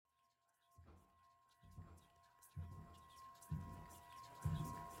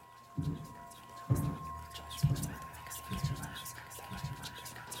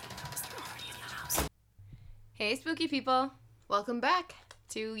Hey, spooky people. Welcome back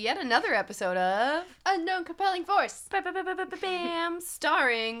To yet another episode of Unknown Compelling Force. Bam,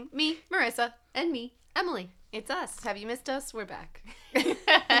 starring me, Marissa. And me, Emily. It's us. Have you missed us? We're back.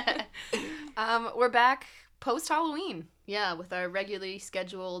 We're back post-Halloween. Yeah, with our regularly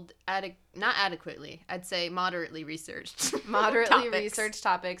scheduled, not adequately, I'd say moderately researched. Moderately topics. researched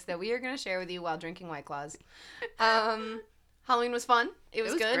topics that we are going to share with you while drinking White Claws. Halloween was fun. It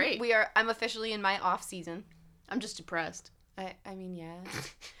was good. Great. I'm officially in my off season. I'm just depressed. I mean, yeah.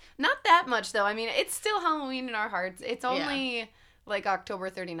 Not that much, though. I mean, it's still Halloween in our hearts. It's only, like, October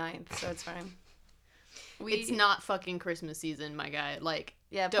 39th, so it's fine. It's not fucking Christmas season, my guy. Like,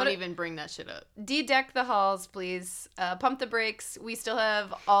 yeah, don't even bring that shit up. De-deck the halls, please. Pump the brakes. We still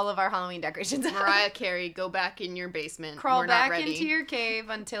have all of our Halloween decorations out. Mariah Carey, go back in your basement. Crawl We're not back ready. into your cave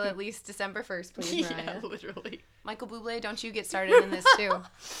until at least December 1st, please, Mariah. Yeah, literally. Michael Bublé, don't you get started in this, too.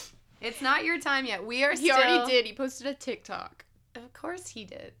 It's not your time yet. We are He already did. He posted a TikTok. Of course he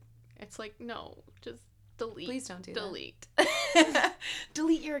did. It's like, no, just delete. Please don't do delete. that.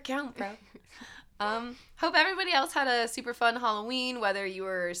 Delete your account, bro. Hope everybody else had a super fun Halloween, whether you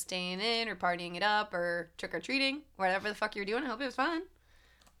were staying in or partying it up or trick-or-treating, whatever the fuck you're doing. I hope it was fun.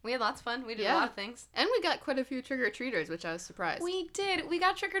 We had lots of fun. We did a lot of things. And we got quite a few trick-or-treaters, which I was surprised. We did. We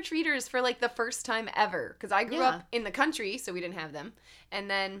got trick-or-treaters for, like, the first time ever. Because I grew up in the country, so we didn't have them. And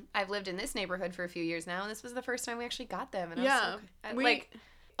then I've lived in this neighborhood for a few years now, and this was the first time we actually got them. And I was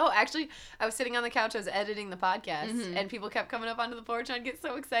so, actually, I was sitting on the couch, I was editing the podcast, and people kept coming up onto the porch, and I'd get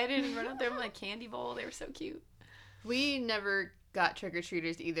so excited and run out there with my candy bowl. They were so cute. We never got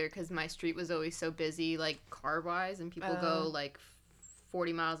trick-or-treaters either, because my street was always so busy, like, car-wise, and people go, like,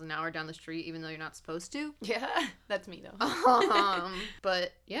 40 miles an hour down the street, even though you're not supposed to. Yeah, that's me, though.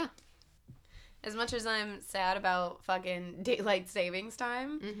 But, yeah. As much as I'm sad about fucking daylight savings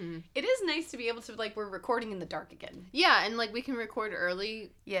time, it is nice to be able to, like, we're recording in the dark again. Yeah, and, like, we can record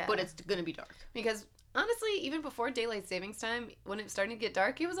early, but it's gonna be dark. Because, honestly, even before daylight savings time, when it was starting to get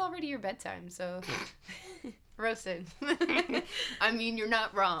dark, it was already your bedtime, so... Roasted. I mean, you're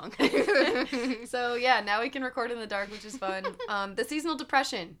not wrong. So, yeah, now we can record in the dark, which is fun. The seasonal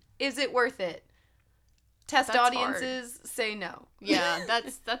depression. Is it worth it? Test audiences say no. Yeah,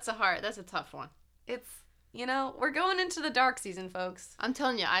 that's a tough one. It's, we're going into the dark season, folks. I'm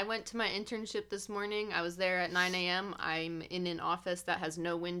telling you, I went to my internship this morning. I was there at 9 a.m. I'm in an office that has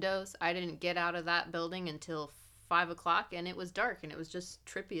no windows. I didn't get out of that building until 5 o'clock, and it was dark, and it was just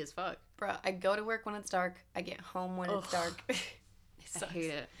trippy as fuck. Bro, I go to work when it's dark. I get home when it's dark. I hate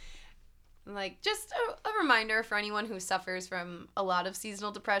it. Like, just a reminder for anyone who suffers from a lot of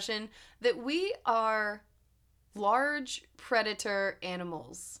seasonal depression that we are large predator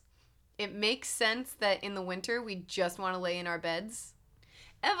animals. It makes sense that in the winter we just want to lay in our beds.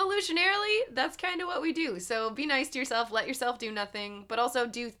 Evolutionarily, that's kind of what we do. So be nice to yourself, let yourself do nothing, but also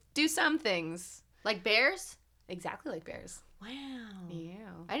do some things. Like bears? Exactly like bears. Wow. Yeah.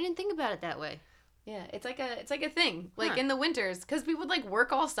 I didn't think about it that way. Yeah, it's like a thing. Like in the winters, because we would like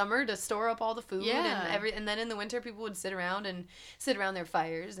work all summer to store up all the food, and then in the winter people would sit around their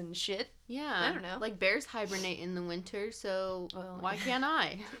fires and shit. Yeah, I don't know. Like bears hibernate in the winter, so why can't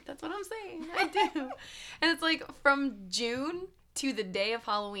I? That's what I'm saying. I do. And it's like from June to the day of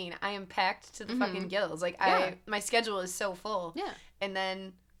Halloween, I am packed to the fucking gills. Like my schedule is so full. Yeah, and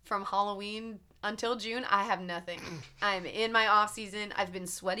then from Halloween until June, I have nothing. I'm in my off season. I've been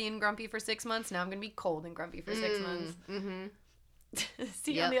sweaty and grumpy for 6 months. Now I'm going to be cold and grumpy for 6 months.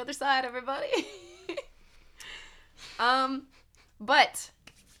 See you on the other side, everybody. But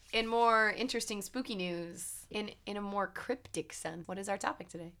in more interesting spooky news, in a more cryptic sense, what is our topic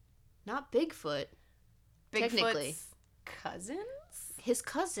today? Not Bigfoot. Technically. Cousins? His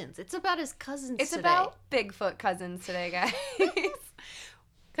cousins. It's about his cousins It's today. about Bigfoot cousins today, guys.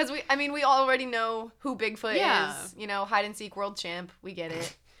 Because we already know who Bigfoot is. Hide and seek world champ. We get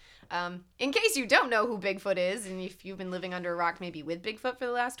it. In case you don't know who Bigfoot is, and if you've been living under a rock maybe with Bigfoot for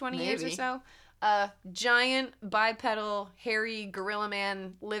the last 20 years or so, giant, bipedal, hairy gorilla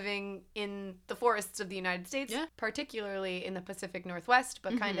man living in the forests of the United States, particularly in the Pacific Northwest,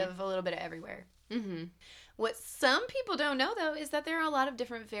 but kind of a little bit of everywhere. What some people don't know, though, is that there are a lot of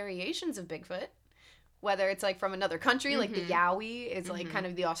different variations of Bigfoot. Whether it's, like, from another country, like the Yowie is, like, kind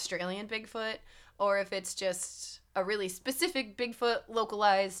of the Australian Bigfoot, or if it's just a really specific Bigfoot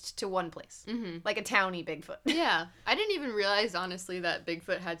localized to one place. Like a towny Bigfoot. Yeah. I didn't even realize, honestly, that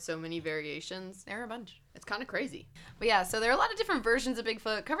Bigfoot had so many variations. There are a bunch. It's kind of crazy. But, yeah, so there are a lot of different versions of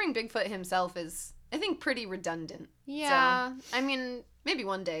Bigfoot. Covering Bigfoot himself is, I think, pretty redundant. Yeah. So, I mean, maybe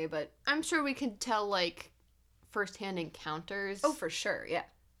one day, but... I'm sure we could tell, like, firsthand encounters. Oh, for sure, yeah.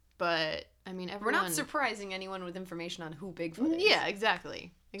 But... I mean, We're everyone... not surprising anyone with information on who Bigfoot is. Yeah,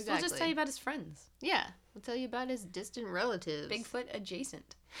 exactly. So we'll just tell you about his friends. Yeah, we'll tell you about his distant relatives. Bigfoot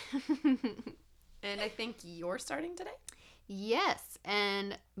adjacent. And I think you're starting today? Yes,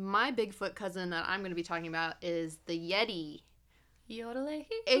 and my Bigfoot cousin that I'm going to be talking about is the Yeti,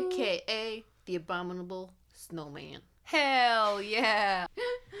 a.k.a. the Abominable Snowman. Hell yeah.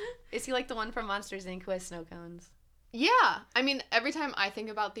 Is he like the one from Monsters, Inc. who has snow cones? Yeah. I mean, every time I think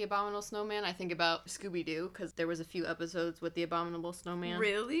about the Abominable Snowman, I think about Scooby-Doo, because there was a few episodes with the Abominable Snowman.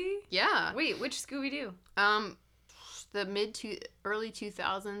 Really? Yeah. Wait, which Scooby-Doo? The early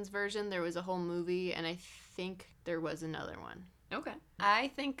 2000s version, there was a whole movie, and I think there was another one. Okay. I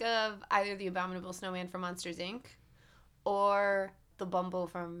think of either the Abominable Snowman from Monsters, Inc. or the Bumble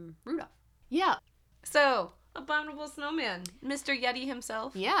from Rudolph. Yeah. So, Abominable Snowman, Mr. Yeti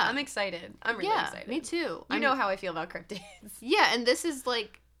himself. Yeah. I'm excited. I'm really excited. Me too. You know how I feel about cryptids. Yeah, and this is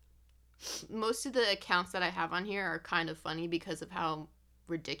like, most of the accounts that I have on here are kind of funny because of how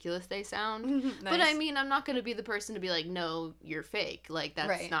ridiculous they sound. Nice. But I mean, I'm not going to be the person to be like, no, you're fake. Like,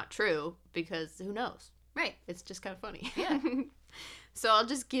 that's not true, because who knows? Right. It's just kind of funny. Yeah. So I'll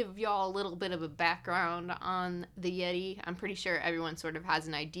just give y'all a little bit of a background on the Yeti. I'm pretty sure everyone sort of has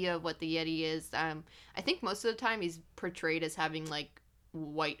an idea of what the Yeti is. I think most of the time he's portrayed as having, like,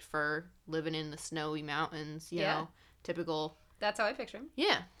 white fur, living in the snowy mountains, you know, typical. That's how I picture him.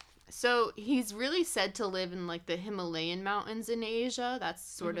 Yeah. So he's really said to live in, like, the Himalayan mountains in Asia. That's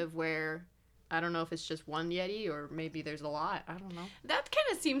sort of where, I don't know if it's just one Yeti or maybe there's a lot. I don't know. That kind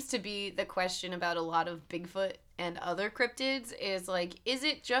of seems to be the question about a lot of Bigfoot and other cryptids is, like, is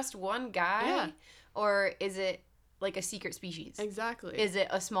it just one guy? Yeah. Or is it, like, a secret species? Exactly. Is it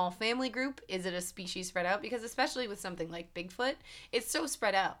a small family group? Is it a species spread out? Because especially with something like Bigfoot, it's so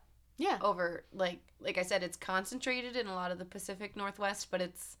spread out. Yeah. Over, like I said, it's concentrated in a lot of the Pacific Northwest, but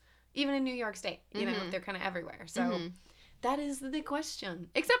it's even in New York State. You know, they're kind of everywhere. So that is the question.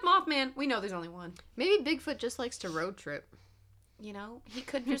 Except Mothman, we know there's only one. Maybe Bigfoot just likes to road trip. You know, he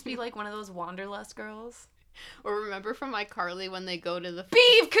could just be like one of those wanderlust girls. Or remember from iCarly when they go to the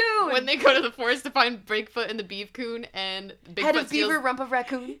Beef coon! when they go to the forest to find Bigfoot and the beef coon, and Bigfoot Head of steals, beaver, rump of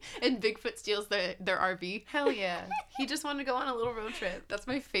raccoon. and Bigfoot steals their RV. Hell yeah. He just wanted to go on a little road trip. That's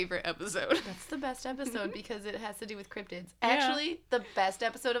my favorite episode. That's the best episode because it has to do with cryptids. Actually, the best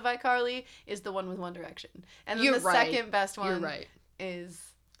episode of iCarly is the one with One Direction. And then second best one is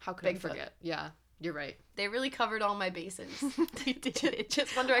How could I Bigfoot. forget? Yeah, you're right. They really covered all my bases. They did.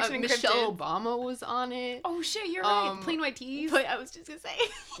 Just One Direction and Michelle cryptids. Obama was on it. Oh shit, you're right. Plain white tees. But I was just gonna say.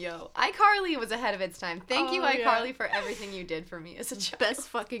 Yo, iCarly was ahead of its time. Thank you, Oh, yeah. iCarly, for everything you did for me as a child. Best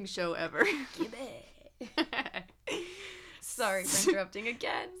fucking show ever. Sorry for interrupting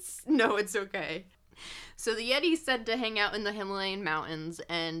again. No, it's okay. So the Yeti's said to hang out in the Himalayan mountains,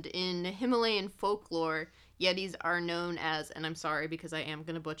 and in Himalayan folklore, Yetis are known as, and I'm sorry because I am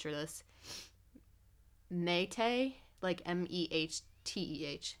going to butcher this, Métis, like Mehteh.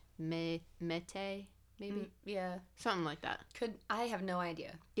 Métis, maybe? Yeah. Something like that. I have no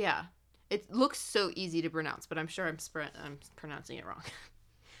idea. Yeah. It looks so easy to pronounce, but I'm sure I'm pronouncing it wrong.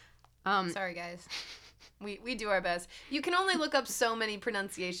 Sorry, guys. We do our best. You can only look up so many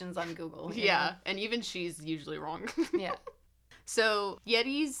pronunciations on Google. Yeah, and even she's usually wrong. Yeah. So,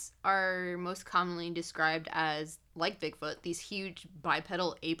 Yetis are most commonly described as, like Bigfoot, these huge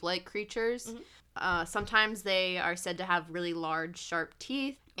bipedal ape-like creatures. Sometimes they are said to have really large, sharp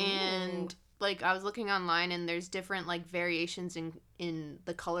teeth. And, like, I was looking online, and there's different, like, variations in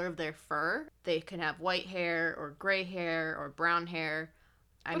the color of their fur. They can have white hair, or gray hair, or brown hair.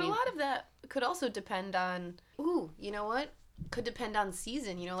 But a lot of that could also depend on, you know what? Could depend on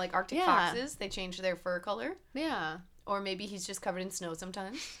season. You know, like Arctic foxes, they change their fur color. Yeah. Or maybe he's just covered in snow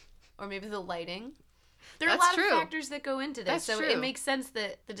sometimes. Or maybe the lighting. There are That's a lot true. of factors that go into this. That's so true. it makes sense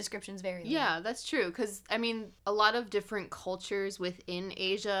that the descriptions vary. Yeah, that's true. Because, I mean, a lot of different cultures within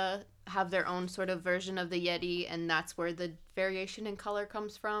Asia have their own sort of version of the Yeti, and that's where the variation in color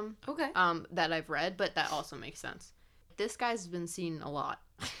comes from. Okay. That I've read, but that also makes sense. This guy's been seen a lot.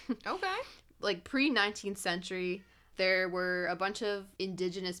 Okay. Like, pre-19th century, there were a bunch of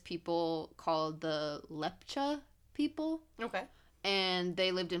indigenous people called the Lepcha people. Okay. And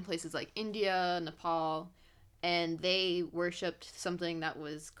they lived in places like India, Nepal, and they worshipped something that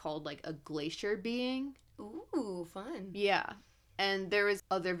was called, like, a glacier being. Ooh, fun. Yeah. And there was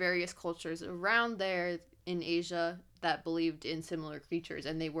other various cultures around there in Asia that believed in similar creatures,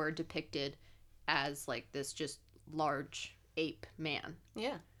 and they were depicted as, like, this just large ape man.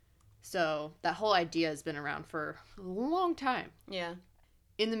 Yeah. So that whole idea has been around for a long time. Yeah.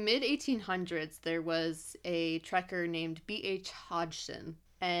 In the mid-1800s, there was a trekker named B.H. Hodgson,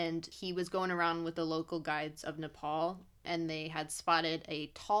 And he was going around with the local guides of Nepal, and they had spotted a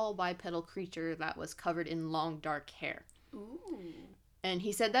tall bipedal creature that was covered in long dark hair. Ooh. And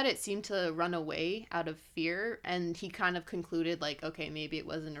he said that it seemed to run away out of fear, and he kind of concluded, like, okay, maybe it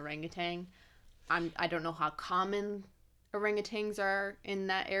was an orangutan. I don't know how common orangutans are in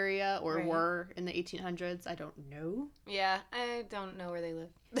that area or were in the 1800s. I don't know. Yeah, I don't know where they live.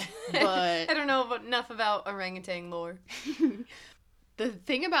 But I don't know enough about orangutan lore. The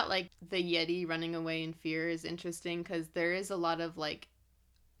thing about, like, the Yeti running away in fear is interesting because there is a lot of, like,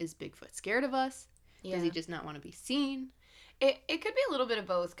 is Bigfoot scared of us? Yeah. Does he just not want to be seen? It could be a little bit of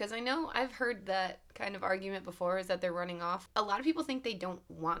both, because I know I've heard that kind of argument before, is that they're running off. A lot of people think they don't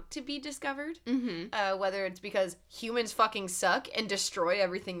want to be discovered, whether it's because humans fucking suck and destroy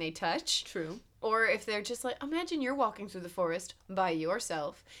everything they touch. True. Or if they're just like, imagine you're walking through the forest by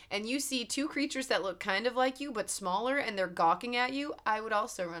yourself, and you see two creatures that look kind of like you, but smaller, and they're gawking at you, I would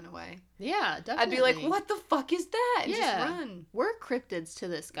also run away. Yeah, definitely. I'd be like, what the fuck is that? And just run. We're cryptids to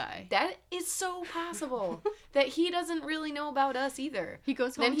this guy. That is so possible. That he doesn't really know about us either. He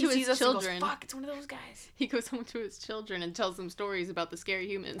goes home to his children. Goes, fuck, it's one of those guys. He goes home to his children and tells them stories about the scary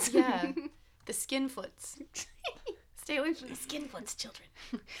humans. Yeah. The skinfoots. Stay away from the skinfoots, children.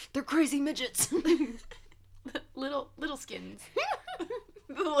 They're crazy midgets. little skins.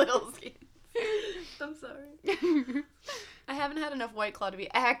 The little skins. I'm sorry. I haven't had enough White Claw to be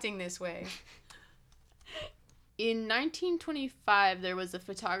acting this way. In 1925, there was a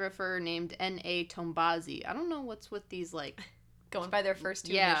photographer named N.A. Tombazi. I don't know what's with these, like... Going by their first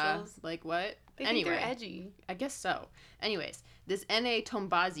two initials? Like what? They think they're edgy. I guess so. Anyways, this N.A.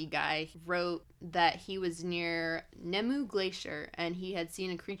 Tombazi guy wrote that he was near Nemu Glacier, and he had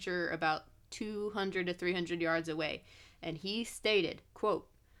seen a creature about 200 to 300 yards away. And he stated, quote,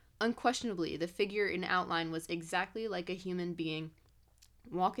 "Unquestionably, the figure in outline was exactly like a human being,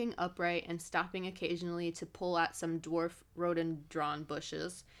 walking upright and stopping occasionally to pull at some dwarf rhododendron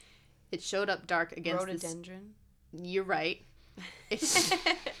bushes. It showed up dark against Rhododendron? You're right.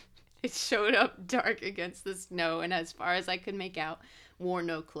 It showed up dark against the snow, and as far as I could make out, wore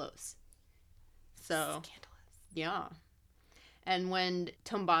no clothes." So, scandalous. Yeah. And when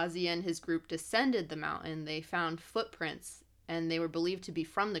Tombazi and his group descended the mountain, they found footprints, and they were believed to be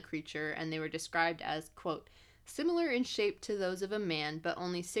from the creature, and they were described as, quote, "similar in shape to those of a man, but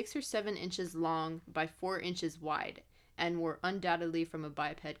only 6 or 7 inches long by 4 inches wide, and were undoubtedly from a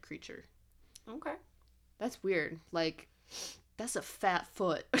biped creature." Okay. That's weird. Like, that's a fat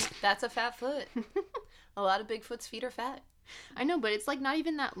foot. That's a fat foot. A lot of Bigfoot's feet are fat. I know, but it's, like, not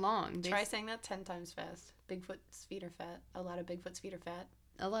even that long. Try saying that 10 times fast. Bigfoot's feet are fat. A lot of Bigfoot's feet are fat.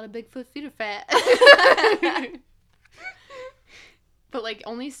 A lot of Bigfoot feet are fat. But, like,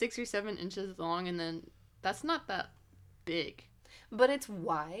 only 6 or 7 inches long, and then that's not that big. But it's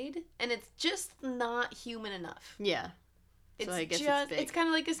wide, and it's just not human enough. Yeah. It's so I guess just, it's big. It's kind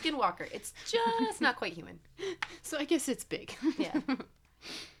of like a skinwalker. It's just not quite human. So I guess it's big. Yeah.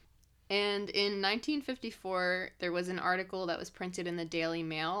 And in 1954, there was an article that was printed in the Daily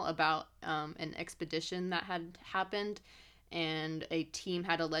Mail about an expedition that had happened, and a team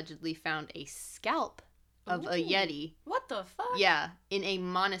had allegedly found a scalp of a Yeti. What the fuck? Yeah, in a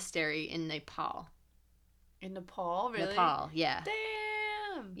monastery in Nepal. In Nepal, really? Nepal, yeah.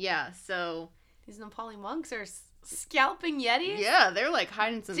 Damn. Yeah, so... These Nepali monks are scalping Yetis? Yeah, they're, like,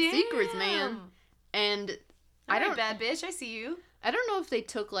 hiding some secrets, man. And I don't... bad bitch, I see you. I don't know if they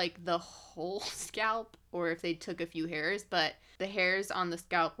took, like, the whole scalp or if they took a few hairs, but the hairs on the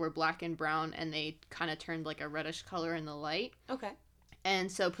scalp were black and brown, and they kind of turned, like, a reddish color in the light. Okay.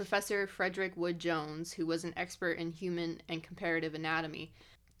 And so Professor Frederick Wood Jones, who was an expert in human and comparative anatomy,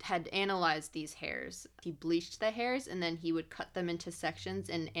 had analyzed these hairs. He bleached the hairs, and then he would cut them into sections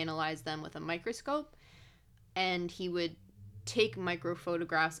and analyze them with a microscope. And he would take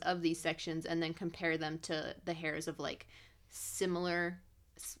microphotographs of these sections and then compare them to the hairs of, like, similar,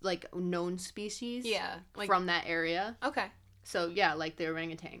 like, known species from that area. Okay. So, yeah, like the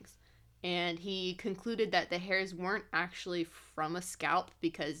orangutans. And he concluded that the hairs weren't actually from a scalp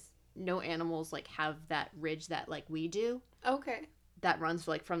because no animals, like, have that ridge that, like, we do. Okay. That runs,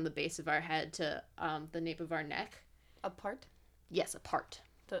 like, from the base of our head to the nape of our neck. Apart? Yes, apart.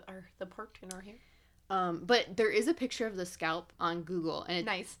 The part in our hair? But there is a picture of the scalp on Google. And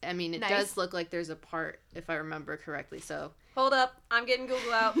nice. I mean, it does look like there's a part, if I remember correctly, so... Hold up. I'm getting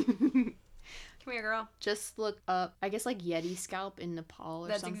Google out. Come here, girl. Just look up, I guess, like, Yeti scalp in Nepal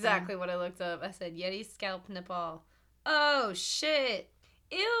or something. That's exactly what I looked up. I said, Yeti scalp, Nepal. Oh, shit.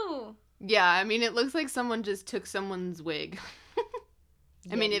 Ew. Yeah, I mean, it looks like someone just took someone's wig.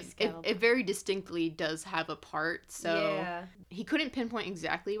 I mean, Yeti scalp. it very distinctly does have a part, so Yeah. he couldn't pinpoint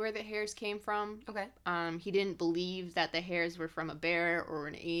exactly where the hairs came from. Okay. He didn't believe that the hairs were from a bear or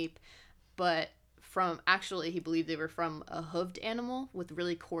an ape, but he believed they were from a hooved animal with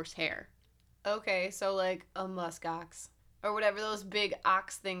really coarse hair. Okay, so like a musk ox or whatever those big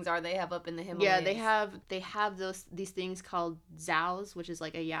ox things are they have up in the Himalayas. Yeah, they have these things called zows, which is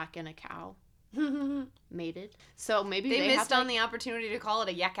like a yak and a cow mated. So maybe they missed have on the opportunity to call it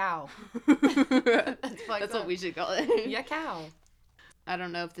a yakcow. That's what we should call it. Yakcow. I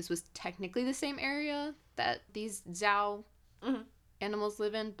don't know if this was technically the same area that these Zhao animals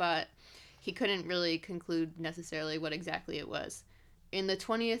live in, but he couldn't really conclude necessarily what exactly it was. In the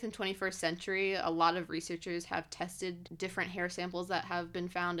 20th and 21st century, a lot of researchers have tested different hair samples that have been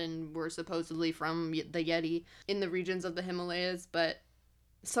found and were supposedly from the Yeti in the regions of the Himalayas, but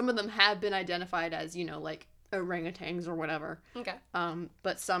some of them have been identified as, like orangutans or whatever. Okay.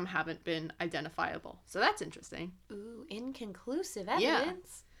 But some haven't been identifiable. So that's interesting. Ooh, inconclusive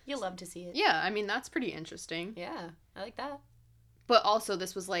evidence. You love to see it. Yeah, I mean, that's pretty interesting. Yeah, I like that. But also,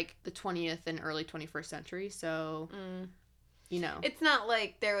 this was like the 20th and early 21st century, so, It's not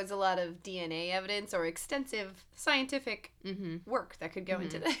like there was a lot of DNA evidence or extensive scientific work that could go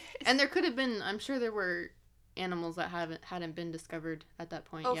into this. And there could have been, I'm sure there were animals that hadn't been discovered at that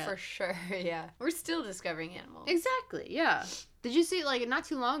point yet. Oh, for sure, yeah. We're still discovering animals. Exactly, yeah. Did you see, like, not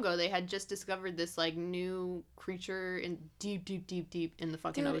too long ago, they had just discovered this, like, new creature in deep in the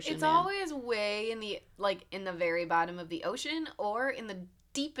fucking ocean, it's always way in the very bottom of the ocean or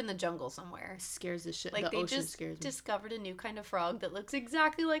deep in the jungle somewhere. It scares the shit. Like, the they ocean just scares me. discovered a new kind of frog that looks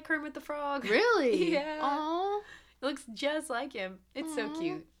exactly like Kermit the Frog. Really? Yeah. Aww. It looks just like him. It's so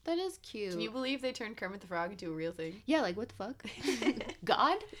cute. That is cute. Can you believe they turned Kermit the Frog into a real thing? Yeah, like, what the fuck?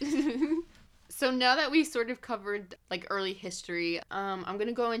 God? So now that we sort of covered, like, early history, I'm going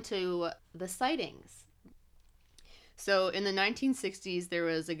to go into the sightings. So in the 1960s, there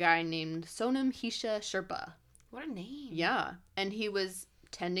was a guy named Sonam Hisha Sherpa. What a name. Yeah. And he was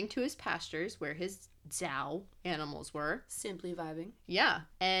tending to his pastures where his Zhao animals were. Simply vibing. Yeah.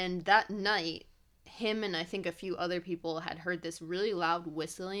 And that night, him and I think a few other people had heard this really loud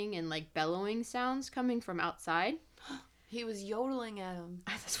whistling and, like, bellowing sounds coming from outside. He was yodeling at him.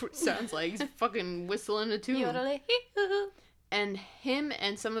 That's what it sounds like. He's fucking whistling a tune. Yodeling. And him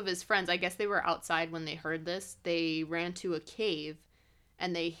and some of his friends, I guess they were outside when they heard this, they ran to a cave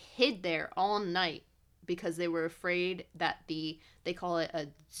and they hid there all night because they were afraid that they call it a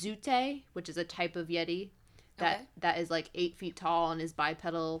zute, which is a type of Yeti that is like 8 feet tall and is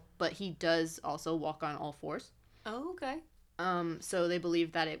bipedal, but he does also walk on all fours. Oh, okay. So they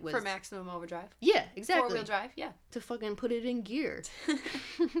believe that it was... For maximum overdrive. Yeah, exactly. Four-wheel drive, yeah. To fucking put it in gear.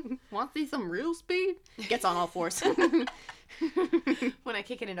 Want to see some real speed? Gets on all fours. When I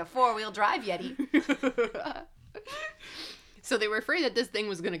kick it in a four-wheel drive Yeti. So they were afraid that this thing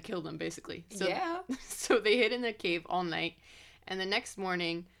was going to kill them, basically. So, yeah. So they hid in the cave all night. And the next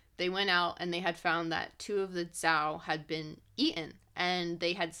morning, they went out and they had found that 2 of the Zhao had been eaten. And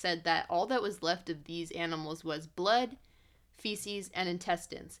they had said that all that was left of these animals was blood, feces, and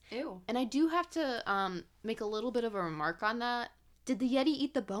intestines. Ew. And I do have to make a little bit of a remark on that. Did the Yeti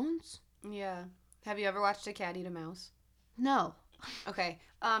eat the bones? Yeah. Have you ever watched a cat eat a mouse? No. Okay.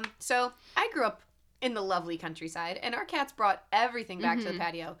 So I grew up in the lovely countryside, and our cats brought everything back to the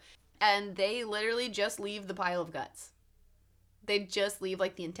patio, and they literally just leave the pile of guts. They just leave,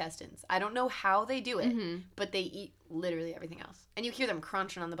 like, the intestines. I don't know how they do it, but they eat literally everything else. And you hear them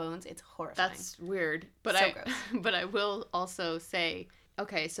crunching on the bones. It's horrifying. That's weird. But gross. But I will also say,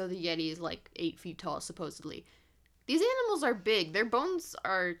 okay, so the Yeti is like 8 feet tall, supposedly. These animals are big. Their bones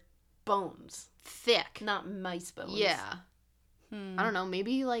are bones. Thick. Not mice bones. Yeah. I don't know.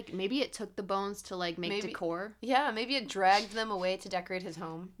 Maybe it took the bones to, like, make decor. Yeah, maybe it dragged them away to decorate his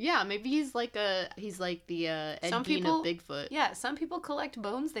home. Yeah, maybe he's like the Ed Gein of Bigfoot. Yeah, some people collect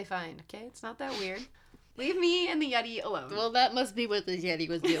bones they find. Okay, it's not that weird. Leave me and the Yeti alone. Well, that must be what the Yeti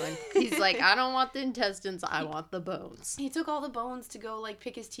was doing. He's like, I don't want the intestines, I want the bones. He took all the bones to go, like,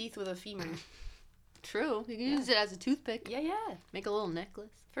 pick his teeth with a femur. True. You can use it as a toothpick. Yeah. Make a little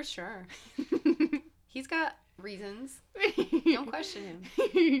necklace. For sure. He's got reasons. Don't question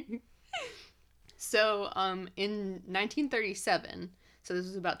him. So, in 1937, so this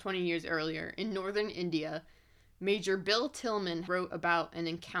was about 20 years earlier, in northern India, Major Bill Tillman wrote about an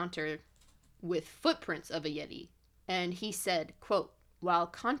encounter with footprints of a Yeti. And he said, quote, "While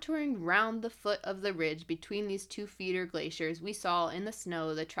contouring round the foot of the ridge between these 2 feeder glaciers, we saw in the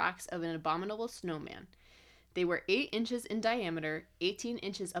snow the tracks of an abominable snowman. They were 8 inches in diameter, 18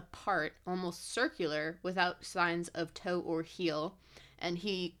 inches apart, almost circular, without signs of toe or heel, And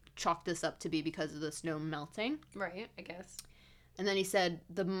he chalked this up to be because of the snow melting. Right, I guess. And then he said,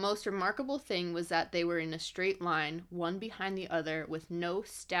 the most remarkable thing was that they were in a straight line, one behind the other, with no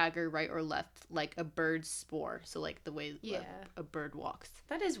stagger right or left, like a bird's spore. So like the way a bird walks.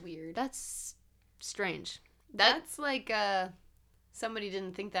 That is weird. That's strange. That's like somebody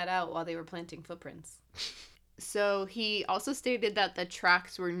didn't think that out while they were planting footprints. So he also stated that the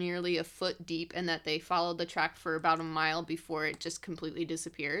tracks were nearly a foot deep and that they followed the track for about a mile before it just completely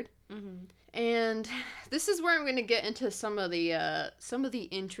disappeared. Mm-hmm. And this is where I'm going to get into some of the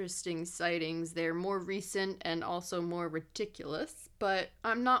interesting sightings. They're more recent and also more ridiculous, but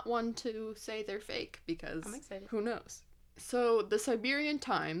I'm not one to say they're fake because I'm excited. Who knows? So the Siberian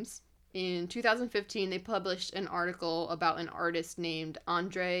Times in 2015 they published an article about an artist named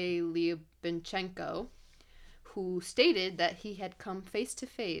Andrei Lyabinchenko, who stated that he had come face to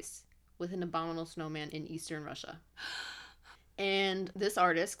face with an abominable snowman in eastern Russia. And this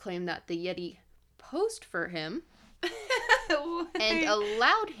artist claimed that the Yeti posed for him and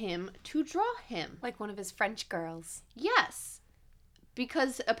allowed him to draw him. Like one of his French girls. Yes.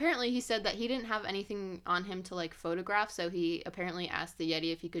 Because apparently he said that he didn't have anything on him to, like, photograph, so he apparently asked the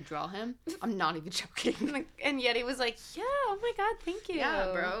Yeti if he could draw him. I'm not even joking. And Yeti was like, yeah, oh my god, thank you.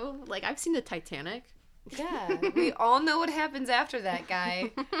 Yeah, bro. Like, I've seen the Titanic. Yeah, we all know what happens after that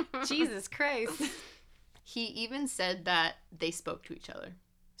guy. Jesus Christ. He even said that they spoke to each other.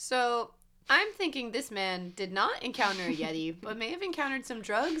 So, I'm thinking this man did not encounter a Yeti, but may have encountered some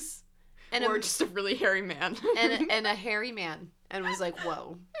drugs. Or just a really hairy man. and a hairy man. And was like,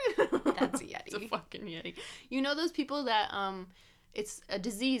 whoa, that's a Yeti. It's a fucking Yeti. You know those people that, it's a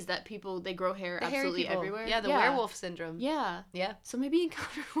disease that people, they grow hair absolutely everywhere? Yeah, the werewolf syndrome. Yeah. Yeah. So maybe he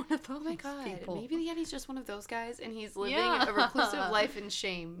encountered one of those. Oh my god. People. Maybe the Yeti's just one of those guys and he's living a reclusive life in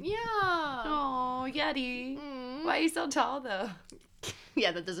shame. Yeah. Oh, Yeti. Mm. Why are you so tall, though?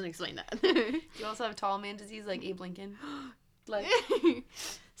 Yeah, that doesn't explain that. You also have tall man disease like Abe Lincoln. Like.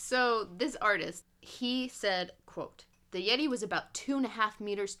 So this artist, he said, quote, "The Yeti was about 2.5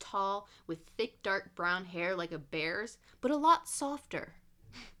 meters tall with thick dark brown hair like a bear's, but a lot softer.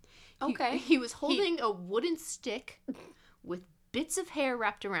 Okay. He was holding a wooden stick with bits of hair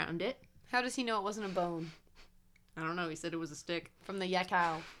wrapped around it." How does he know it wasn't a bone? I don't know. He said it was a stick. From the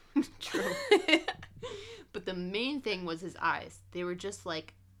Yakao. True. But the main thing was his eyes. They were just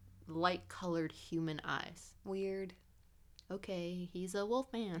like light-colored human eyes. Weird. Okay, he's a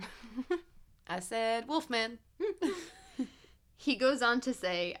wolf man. I said wolfman. He goes on to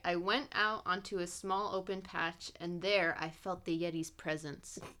say, "I went out onto a small open patch, and there I felt the Yeti's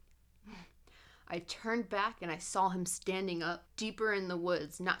presence. I turned back and I saw him standing up, deeper in the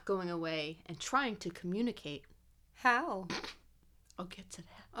woods, not going away, and trying to communicate." How? I'll get to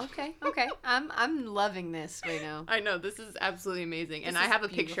that. Okay. I'm loving this right now. I know, this is absolutely amazing. And This I is have a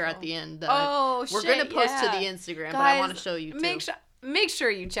picture at beautiful. the end. We're going to post to the Instagram, but I want to show you too. Make sure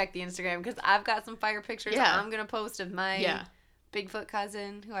you check the Instagram because I've got some fire pictures I'm gonna post of my Bigfoot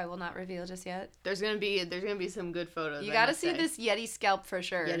cousin, who I will not reveal just yet. There's gonna be some good photos. You gotta see this Yeti scalp for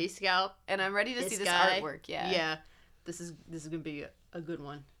sure. Yeti scalp. And I'm ready to see this guy. artwork. Yeah. Yeah. This is gonna be a good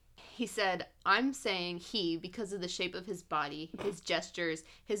one. He said, "I'm saying he, because of the shape of his body, his gestures,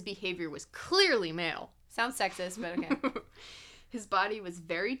 his behavior was clearly male." Sounds sexist, but okay. "His body was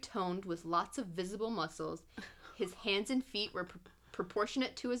very toned with lots of visible muscles. His hands and feet were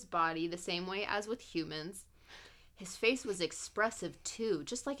proportionate to his body, the same way as with humans. His face was expressive too,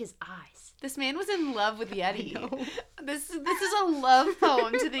 just like his eyes." This man was in love with Yeti. This is a love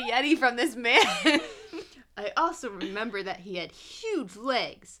poem to the Yeti from this man. "I also remember that he had huge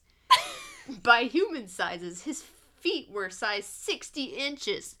legs. By human sizes, his feet were size 60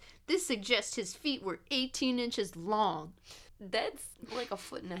 inches. This suggests his feet were 18 inches long." That's like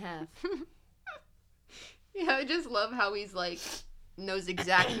 1.5 feet. Yeah, I just love how he's like knows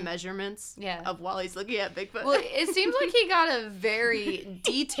exact measurements of while he's looking at Bigfoot. Well, it seems like he got a very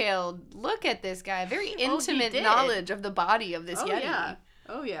detailed look at this guy, very intimate knowledge of the body of this Yeti. Yeah.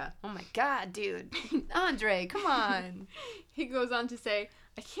 Oh, yeah. Oh, my God, dude. Andre, come on. He goes on to say,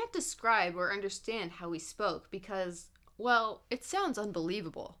 "I can't describe or understand how he spoke because, well, it sounds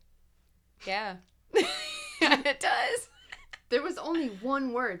unbelievable." Yeah. It does. "There was only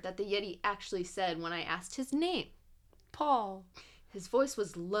one word that the Yeti actually said when I asked his name. Paul. His voice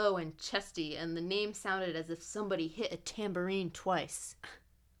was low and chesty, and the name sounded as if somebody hit a tambourine twice.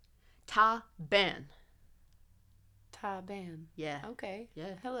 Ta-ban." Ta-ban. Yeah. Okay.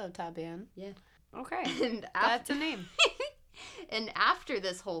 Yeah. Hello, Ta-ban. Yeah. Okay. And that's a name. And after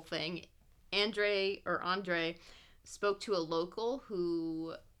this whole thing, Andre spoke to a local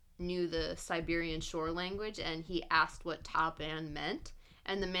who knew the Siberian shore language, and he asked what Taban meant.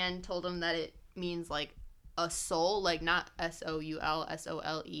 And the man told him that it means, like, a soul, like, not S-O-U-L,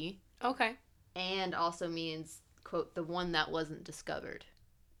 S-O-L-E. Okay. And also means, quote, the one that wasn't discovered.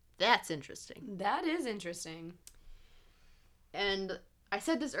 That's interesting. That is interesting. And I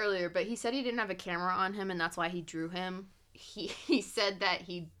said this earlier, but he said he didn't have a camera on him, and that's why he drew him. He said that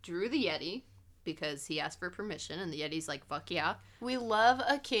he drew the Yeti because he asked for permission, and the Yeti's like, fuck yeah. We love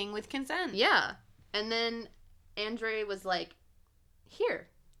a king with consent. Yeah. And then Andre was like, here,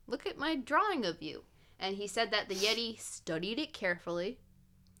 look at my drawing of you. And he said that the Yeti studied it carefully.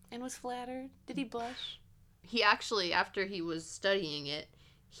 And was flattered. Did he blush? He actually, after he was studying it,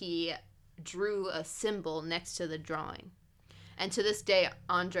 he drew a symbol next to the drawing. And to this day,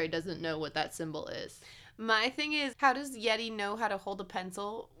 Andre doesn't know what that symbol is. My thing is, how does Yeti know how to hold a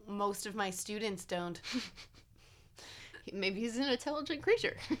pencil? Most of my students don't. Maybe he's an intelligent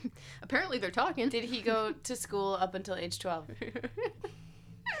creature. Apparently they're talking. Did he go to school up until age 12?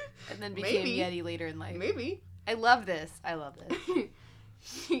 And then became Yeti later in life? Maybe. I love this.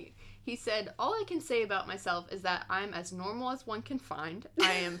 He said, all I can say about myself is that I'm as normal as one can find.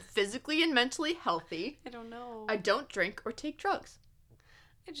 I am physically and mentally healthy. I don't know. I don't drink or take drugs.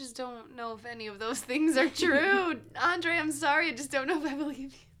 I just don't know if any of those things are true. Andre, I'm sorry. I just don't know if I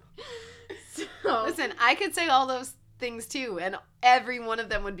believe you. So, listen, I could say all those things too, and every one of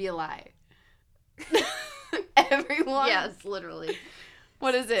them would be a lie. Everyone? Yes, literally.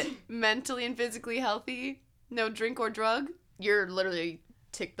 What is it? Mentally and physically healthy? No drink or drug? You're literally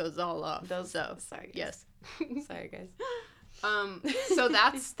tick those all off. Sorry, guys. Yes. Sorry, guys. So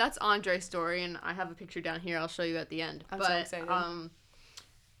that's Andre's story, and I have a picture down here I'll show you at the end. I'm so excited.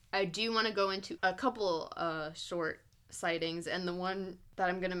 I do want to go into a couple short sightings, and the one that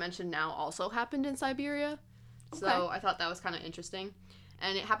I'm going to mention now also happened in Siberia. Okay. So I thought that was kind of interesting.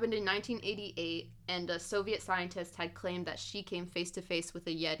 And it happened in 1988, and a Soviet scientist had claimed that she came face-to-face with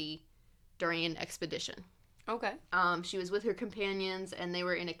a Yeti during an expedition. Okay. She was with her companions, and they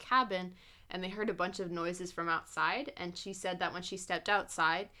were in a cabin, and they heard a bunch of noises from outside, and she said that when she stepped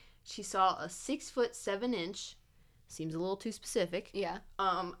outside, she saw a 6'7" seems a little too specific. Yeah.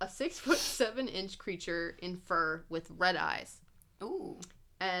 A 6'7" creature in fur with red eyes. Ooh.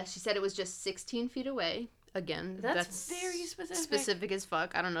 She said it was just 16 feet away. Again, that's very specific. Specific as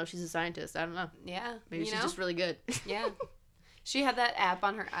fuck. I don't know. She's a scientist. I don't know. Yeah. Maybe she's just really good. Yeah. She had that app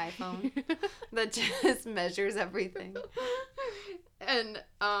on her iPhone that just measures everything. And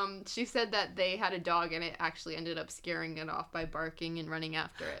she said that they had a dog, and it actually ended up scaring it off by barking and running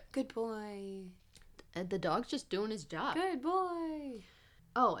after it. Good boy. And the dog's just doing his job. Good boy.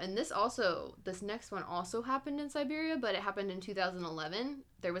 Oh, and this next one also happened in Siberia, but it happened in 2011.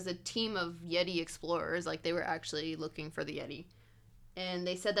 There was a team of Yeti explorers, like they were actually looking for the Yeti. And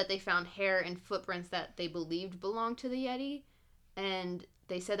they said that they found hair and footprints that they believed belonged to the Yeti. And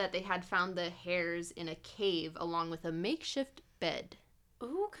they said that they had found the hairs in a cave along with a makeshift bed.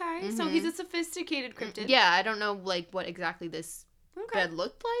 Okay, so he's a sophisticated cryptid. Yeah, I don't know like what exactly this bed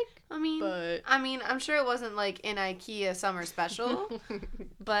looked like. I mean, I'm sure it wasn't like an IKEA summer special,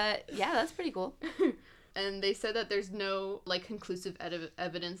 but yeah, that's pretty cool. And they said that there's no like conclusive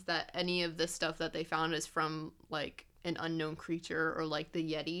evidence that any of the stuff that they found is from like an unknown creature or like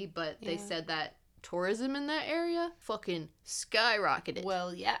the Yeti, but they said that tourism in that area fucking skyrocketed.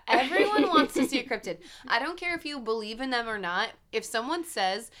 Well, yeah, everyone wants to see a cryptid. I don't care if you believe in them or not. If someone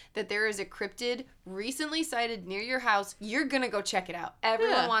says that there is a cryptid recently sighted near your house, you're gonna go check it out.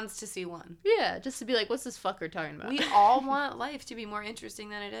 Everyone wants to see one. Yeah, just to be like, what's this fucker talking about? We all want life to be more interesting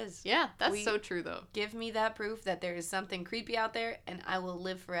than it is. Yeah, that's so true though. Give me that proof that there is something creepy out there and I will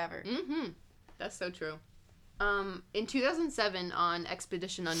live forever. Mm-hmm. That's so true. In 2007 on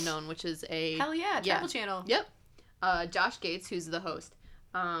Expedition Unknown, which is a... Hell yeah, Travel Channel. Yep. Josh Gates, who's the host,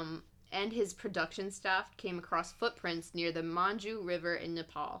 and his production staff came across footprints near the Manju River in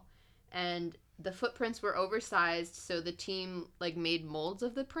Nepal. And the footprints were oversized, so the team, like, made molds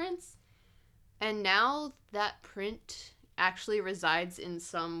of the prints. And now that print actually resides in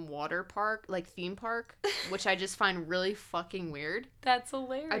some water park, like theme park, which I just find really fucking weird. That's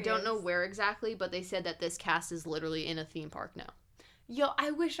hilarious. I don't know where exactly, but they said that this cast is literally in a theme park now. Yo, I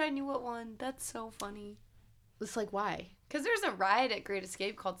wish I knew what one. That's so funny. It's like, why? Because there's a ride at Great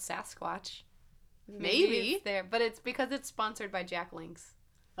Escape called Sasquatch. Maybe. It's there, but it's because it's sponsored by Jack Links.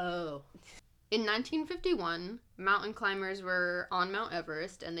 Oh. In 1951, mountain climbers were on Mount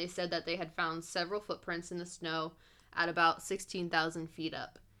Everest, and they said that they had found several footprints in the snow at about 16,000 feet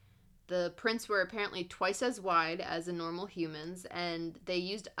up. The prints were apparently twice as wide as a normal human's, and they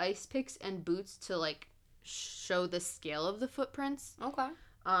used ice picks and boots to, like, show the scale of the footprints. Okay.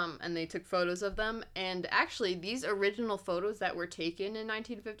 And they took photos of them. And actually, these original photos that were taken in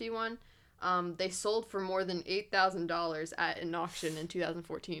 1951, they sold for more than $8,000 at an auction in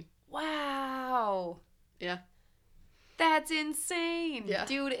 2014. Wow. Yeah. That's insane. Yeah.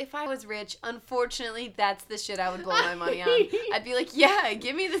 Dude, if I was rich, unfortunately, that's the shit I would blow my money on. I'd be like, yeah,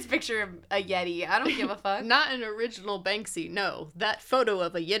 give me this picture of a Yeti. I don't give a fuck. Not an original Banksy, no. That photo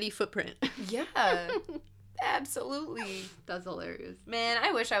of a Yeti footprint. Yeah. Absolutely. That's hilarious. Man,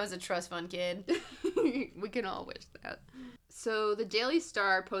 I wish I was a trust fund kid. We can all wish that. So the Daily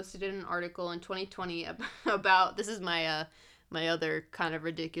Star posted an article in 2020 about, this is my my other kind of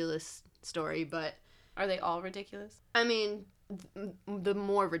ridiculous story, but... Are they all ridiculous? I mean, the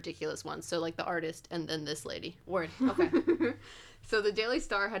more ridiculous ones. So, like, the artist and then this lady. Word. Okay. So, the Daily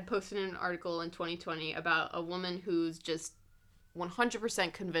Star had posted an article in 2020 about a woman who's just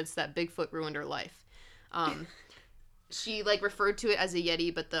 100% convinced that Bigfoot ruined her life. She, like, referred to it as a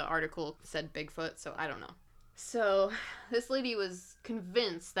Yeti, but the article said Bigfoot, so I don't know. So, this lady was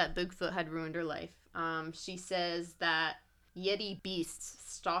convinced that Bigfoot had ruined her life. She says that Yeti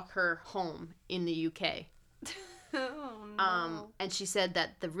beasts stalk her home in the UK. Oh, no. And she said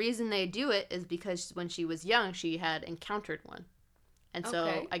that the reason they do it is because when she was young, she had encountered one. And so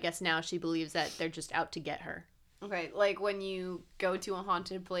Okay. I guess now she believes that they're just out to get her. Okay, like when you go to a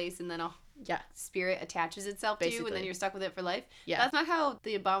haunted place and then a spirit attaches itself to you and Basically. then you're stuck with it for life? Yeah. That's not how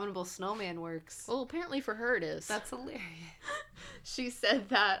the abominable snowman works. Well, apparently for her it is. That's hilarious. She said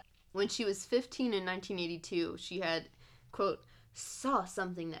that when she was 15 in 1982, she had, quote, saw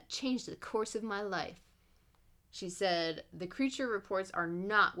something that changed the course of my life. She said, the creature reports are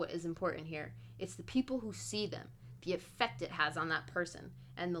not what is important here. It's the people who see them, the effect it has on that person,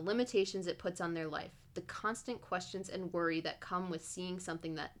 and the limitations it puts on their life. The constant questions and worry that come with seeing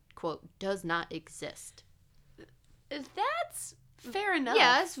something that, quote, does not exist. That's fair enough.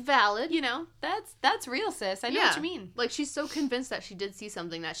 Yeah, it's valid. You know, that's real, sis. I know what you mean. Like, she's so convinced that she did see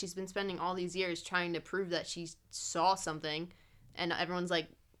something that she's been spending all these years trying to prove that she saw something, and everyone's like,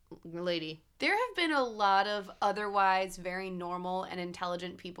 lady. There have been a lot of otherwise very normal and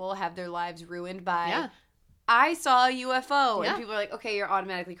intelligent people have their lives ruined by, I saw a UFO. Yeah. And people are like, okay, you're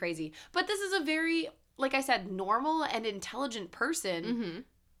automatically crazy. But this is a very, like I said, normal and intelligent person Mm-hmm.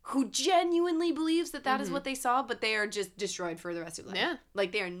 who genuinely believes that is what they saw, but they are just destroyed for the rest of their life. Yeah.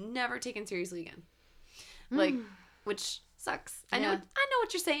 Like, they are never taken seriously again. Like, which sucks. I know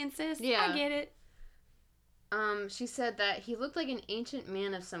what you're saying, sis. Yeah. I get it. She said that he looked like an ancient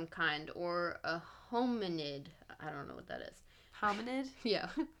man of some kind, or a hominid. I don't know what that is. Hominid? Yeah.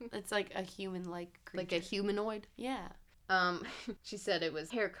 It's like a human-like creature. Like a humanoid. Yeah. She said it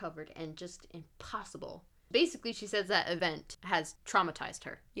was hair covered and just impossible. Basically, she says that event has traumatized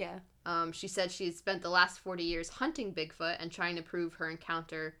her. Yeah. She said she's spent the last 40 years hunting Bigfoot and trying to prove her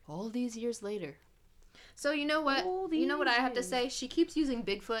encounter all these years later. So you know what? You know what I have to say? She keeps using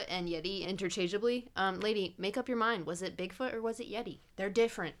Bigfoot and Yeti interchangeably. Lady, make up your mind. Was it Bigfoot or was it Yeti? They're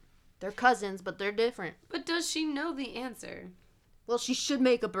different. They're cousins, but they're different. But does she know the answer? Well, she should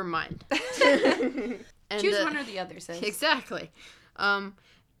make up her mind. And, choose one or the other, sis. Exactly.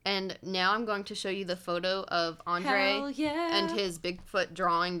 And now I'm going to show you the photo of Andre Hell yeah. and his Bigfoot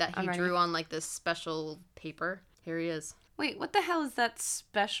drawing that he I'm ready. drew on like this special paper. Here he is. Wait, what the hell is that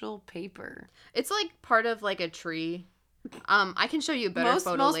special paper? It's like part of like a tree. I can show you a better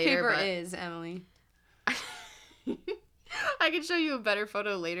photo most later. paper But is, Emily. I can show you a better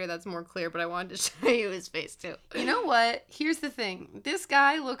photo later that's more clear, but I wanted to show you his face too. You know what? Here's the thing. This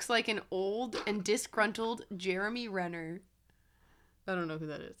guy looks like an old and disgruntled Jeremy Renner. I don't know who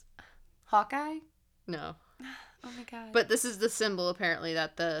that is. Hawkeye? No. Oh my god. But this is the symbol apparently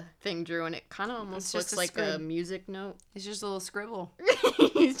that the thing drew, and it kind of almost It's just looks a like a scrib. music note. It's just a little scribble.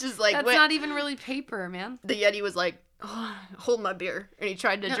 He's just like, That's wait. not even really paper, man. The Yeti was like, oh, hold my beer, and he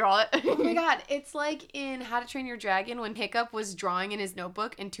tried to draw it. Oh my god, it's like in How to Train Your Dragon when Hiccup was drawing in his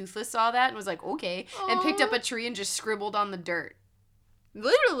notebook and Toothless saw that and was like, okay, and picked up a tree and just scribbled on the dirt.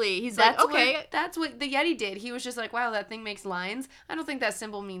 Literally, he's That's like, okay. that's what the Yeti did. He was just like, wow, that thing makes lines. I don't think that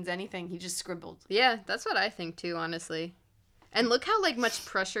symbol means anything. He just scribbled. Yeah, that's what I think too, honestly. And look how like much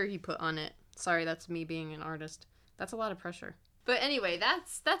pressure he put on it. Sorry, that's me being an artist. That's a lot of pressure. But anyway,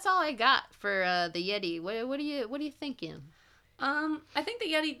 that's all I got for the Yeti. What are you thinking? I think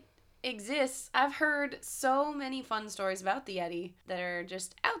the Yeti exists. I've heard so many fun stories about the Yeti that are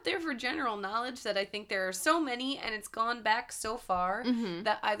just out there for general knowledge that I think there are so many and it's gone back so far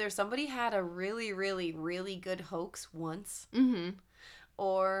that either somebody had a really, really, really good hoax once Mm-hmm.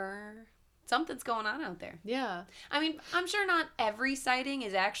 or something's going on out there. Yeah. I mean, I'm sure not every sighting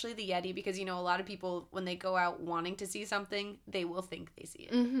is actually the Yeti because, you know, a lot of people, when they go out wanting to see something, they will think they see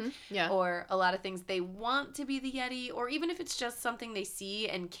it. Mm-hmm. Yeah. Or a lot of things they want to be the Yeti, or even if it's just something they see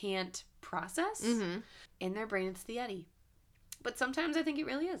and can't process, in their brain it's the Yeti. But sometimes I think it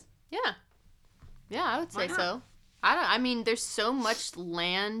really is. Yeah. Yeah, I would say so. I mean, there's so much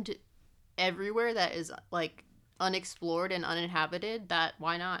land everywhere that is, like, unexplored and uninhabited that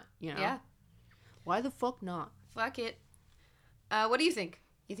why not, you know? Yeah. Why the fuck not? Fuck it. What do you think?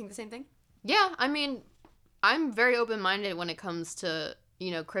 You think the same thing? Yeah, I mean, I'm very open-minded when it comes to,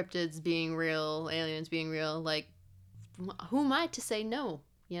 you know, cryptids being real, aliens being real. Like, who am I to say no,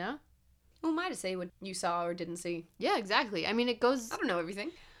 you know? Who am I to say what you saw or didn't see? Yeah, exactly. I mean, it goes... I don't know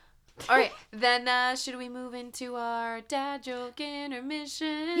everything. All right, then should we move into our dad joke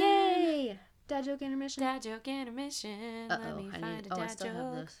intermission? Yay! Dad joke intermission. Dad joke intermission. Let me find a dad I still joke.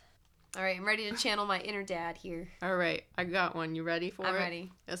 have this. All right, I'm ready to channel my inner dad here. All right, I got one. You ready for it? I'm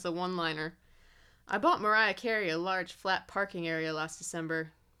ready. It's a one-liner. I bought Mariah Carey a large flat parking area last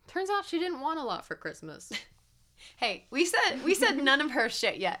December. Turns out she didn't want a lot for Christmas. Hey, we said none of her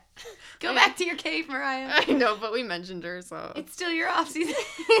shit yet. Go back to your cave, Mariah. I know, but we mentioned her, so... It's still your off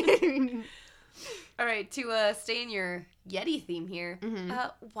season. All right, to stay in your Yeti theme here,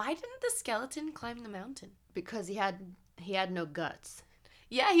 why didn't the skeleton climb the mountain? Because he had no guts.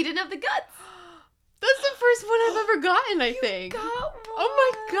 Yeah, he didn't have the guts. That's the first one I've ever gotten, I think. Got one.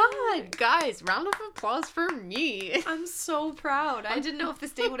 Oh my god. Guys, round of applause for me. I'm so proud. I didn't know if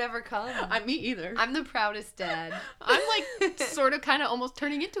this day would ever come. Me either. I'm the proudest dad. I'm like sort of kind of almost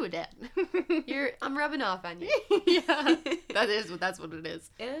turning into a dad. I'm rubbing off on you. Yeah. That's what it is.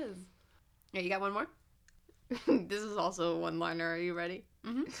 It is. Yeah, you got one more? This is also a one-liner. Are you ready?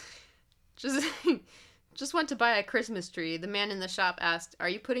 Mm-hmm. Just went to buy a Christmas tree. The man in the shop asked, "Are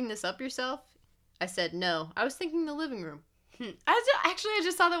you putting this up yourself?" I said, "No. I was thinking the living room." I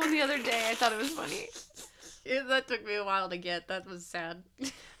just saw that one the other day. I thought it was funny. That took me a while to get. That was sad. All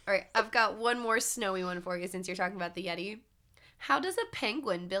right, I've got one more snowy one for you since you're talking about the Yeti. How does a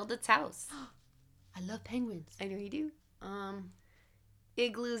penguin build its house? I love penguins. I know you do.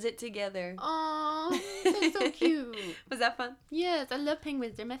 It glues it together. Oh, that's so cute. Was that fun? Yes, I love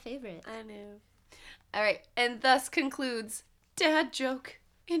penguins. They're my favorite. I know. All right, and thus concludes Dad Joke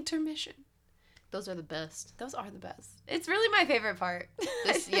Intermission. Those are the best. Those are the best. It's really my favorite part.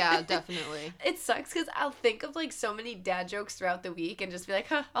 Yeah, definitely. It sucks because I'll think of like so many dad jokes throughout the week and just be like,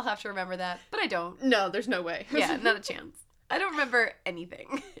 huh, I'll have to remember that. But I don't. No, there's no way. Yeah, not a chance. I don't remember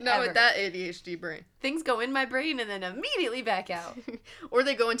anything. Not ever. with that ADHD brain. Things go in my brain and then immediately back out. Or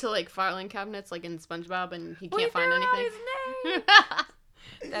they go into like filing cabinets like in SpongeBob and he can't find anything. His name.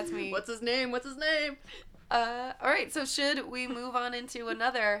 That's me. What's his name? What's his name? All right, so should we move on into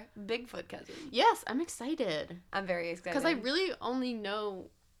another Bigfoot cousin? Yes, I'm excited. I'm very excited. Because I really only know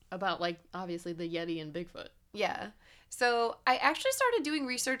about, like, obviously the Yeti and Bigfoot. Yeah. So I actually started doing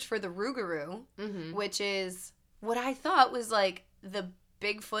research for the Rougarou, which is what I thought was, like, the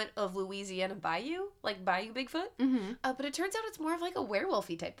Bigfoot of Louisiana Bayou, like Bayou Bigfoot. Mm-hmm. But it turns out it's more of, like, a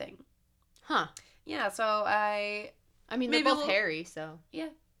werewolfy type thing. Huh. Yeah, so I mean, they're both hairy, so. Yeah.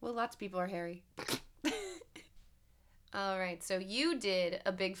 Well, lots of people are hairy. All right, so you did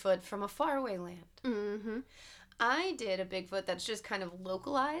a Bigfoot from a faraway land. Mm-hmm. I did a Bigfoot that's just kind of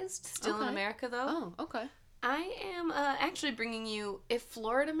localized, still in America, though. Oh, okay. I am actually bringing you, if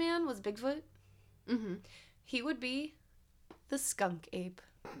Florida Man was Bigfoot, he would be the skunk ape.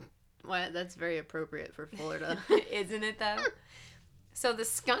 Well, that's very appropriate for Florida. Isn't it, though? So the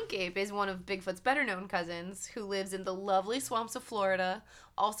skunk ape is one of Bigfoot's better-known cousins who lives in the lovely swamps of Florida,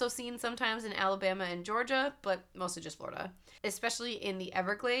 also seen sometimes in Alabama and Georgia, but mostly just Florida, especially in the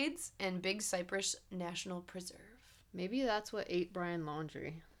Everglades and Big Cypress National Preserve. Maybe that's what ate Brian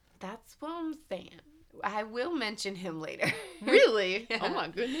Laundrie. That's what I'm saying. I will mention him later. Really? Yeah. Oh my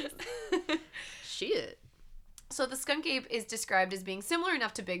goodness. Shit. So the skunk ape is described as being similar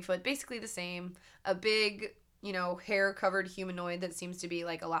enough to Bigfoot, basically the same, a big, hair-covered humanoid that seems to be,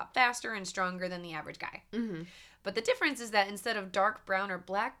 like, a lot faster and stronger than the average guy. Mm-hmm. But the difference is that instead of dark brown or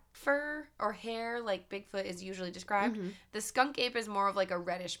black fur or hair like Bigfoot is usually described, the skunk ape is more of, like, a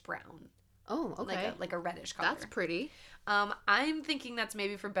reddish-brown. Oh, okay. Like a reddish color. That's pretty. I'm thinking that's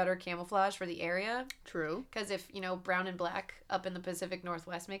maybe for better camouflage for the area. True. Because if, brown and black up in the Pacific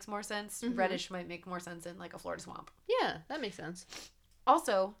Northwest makes more sense, reddish might make more sense in, like, a Florida swamp. Yeah, that makes sense.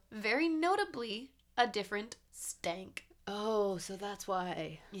 Also, very notably, a different stank. Oh, so that's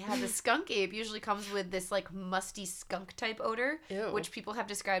why. Yeah, the skunk ape usually comes with this, like, musty skunk type odor, Ew. which people have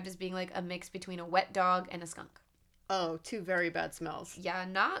described as being, like, a mix between a wet dog and a skunk. Oh, two very bad smells. Yeah,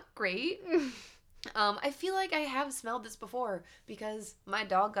 not great. I feel like I have smelled this before because my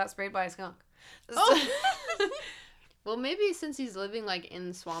dog got sprayed by a skunk. Oh. Well, maybe since he's living, like,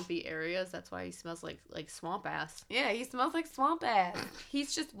 in swampy areas, that's why he smells like swamp ass. Yeah, he smells like swamp ass.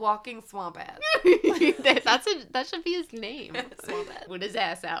 He's just walking swamp ass. That should be his name. Swamp ass. With his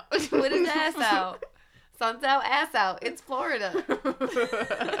ass out. With his ass out. Sun's out, ass out. It's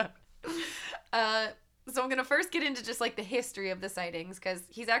Florida. So I'm going to first get into just, like, the history of the sightings, because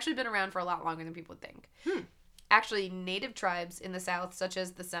he's actually been around for a lot longer than people would think. Actually, native tribes in the South, such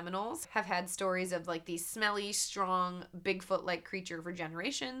as the Seminoles, have had stories of, like, these smelly, strong, Bigfoot-like creature for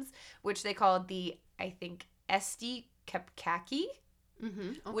generations, which they called the, I think, Esti Kepkaki,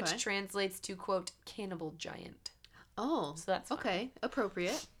 which translates to, quote, cannibal giant. Oh, so that's fun. Okay,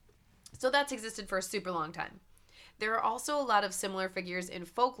 appropriate. So that's existed for a super long time. There are also a lot of similar figures in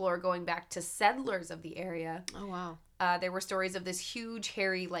folklore going back to settlers of the area. Oh, wow. There were stories of this huge,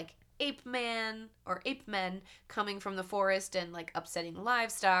 hairy, like, ape men coming from the forest and, like, upsetting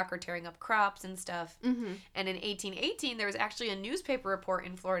livestock or tearing up crops and stuff. And in 1818, there was actually a newspaper report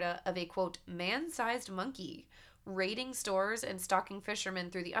in Florida of a, quote, man-sized monkey raiding stores and stalking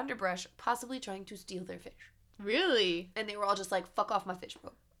fishermen through the underbrush, possibly trying to steal their fish. Really? And they were all just like, fuck off my fish,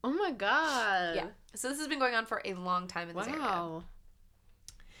 bro. Oh my god. Yeah. So this has been going on for a long time in this area. Wow.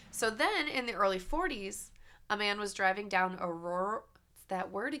 So then, in the early 40s, a man was driving down a rural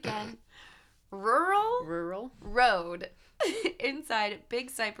road inside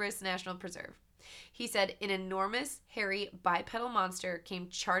Big Cypress National Preserve. He said an enormous, hairy, bipedal monster came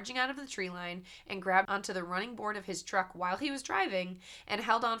charging out of the tree line and grabbed onto the running board of his truck while he was driving and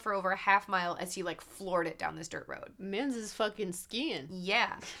held on for over a half mile as he, like, floored it down this dirt road. Man's is fucking skiing.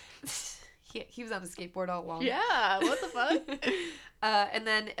 Yeah. He was on a skateboard all along. Yeah, what the fuck? And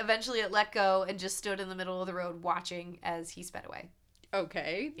then eventually it let go and just stood in the middle of the road watching as he sped away.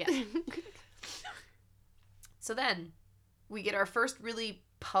 Okay. Yeah. So then we get our first really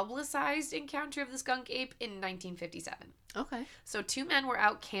publicized encounter of the skunk ape in 1957. Okay. So 2 men were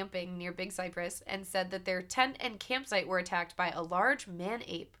out camping near Big Cypress and said that their tent and campsite were attacked by a large man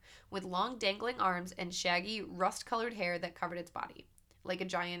ape with long dangling arms and shaggy rust-colored hair that covered its body, like a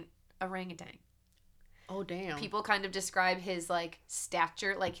giant orangutan. Oh, damn. People kind of describe his, like,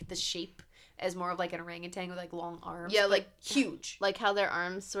 stature, like the shape, as more of like an orangutan with, like, long arms. Yeah, like huge. Like how their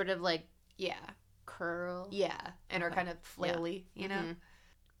arms sort of, like, yeah, curl. Yeah, and are kind of flaily, you know?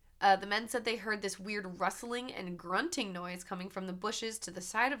 The men said they heard this weird rustling and grunting noise coming from the bushes to the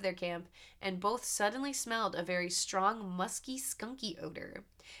side of their camp, and both suddenly smelled a very strong, musky, skunky odor.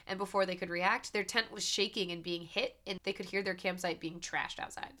 And before they could react, their tent was shaking and being hit, and they could hear their campsite being trashed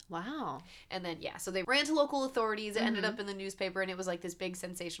outside. Wow. And then, yeah, so they ran to local authorities, it ended up in the newspaper, and it was like this big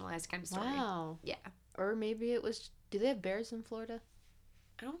sensationalized kind of story. Wow. Yeah. Or maybe it was... Do they have bears in Florida?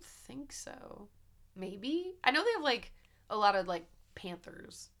 I don't think so. Maybe? I know they have, like, a lot of, like,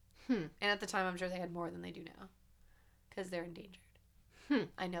 panthers. And at the time, I'm sure they had more than they do now. Because they're endangered.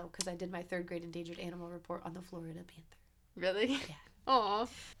 I know, because I did my 3rd grade endangered animal report on the Florida panther. Really? Yeah. Aw.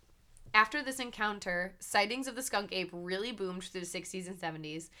 After this encounter, sightings of the skunk ape really boomed through the 60s and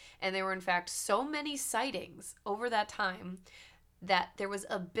 70s. And there were, in fact, so many sightings over that time that there was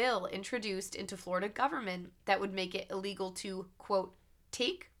a bill introduced into Florida government that would make it illegal to, quote,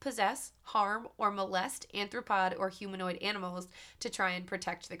 take, possess, harm, or molest arthropod or humanoid animals to try and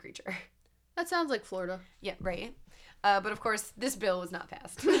protect the creature. That sounds like Florida. Yeah, right? But of course, this bill was not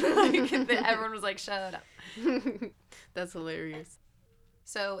passed. Everyone was like, shut up. That's hilarious.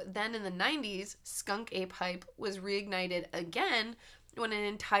 So then in the 90s, skunk ape hype was reignited again when an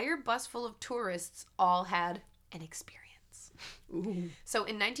entire bus full of tourists all had an experience. Ooh. So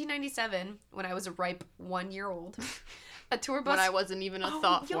in 1997, when I was a ripe 1-year-old, a tour bus... When I wasn't even a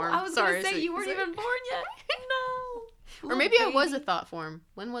thought form. I was going to say, you weren't even born yet. No. Or maybe I was a thought form.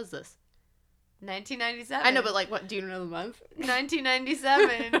 When was this? 1997. I know, but, like, what? Do you know the month?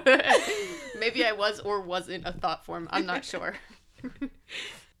 1997. Maybe I was or wasn't a thought form. I'm not sure.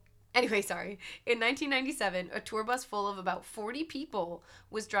 Anyway, sorry. In 1997, a tour bus full of about 40 people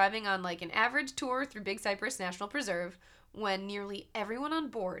was driving on, like, an average tour through Big Cypress National Preserve when nearly everyone on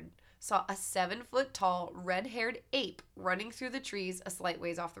board saw a 7-foot-tall, red-haired ape running through the trees a slight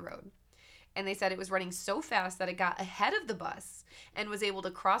ways off the road. And they said it was running so fast that it got ahead of the bus and was able to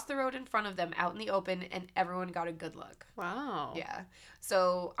cross the road in front of them out in the open, and everyone got a good look. Wow. Yeah.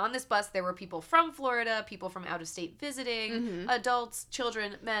 So on this bus, there were people from Florida, people from out of state visiting, adults,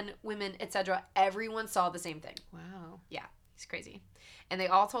 children, men, women, etc. Everyone saw the same thing. Wow. Yeah. It's crazy. And they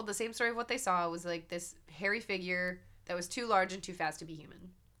all told the same story of what they saw. It was like this hairy figure that was too large and too fast to be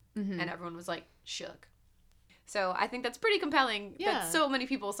human. And everyone was like shook. So I think that's pretty compelling Yeah. that so many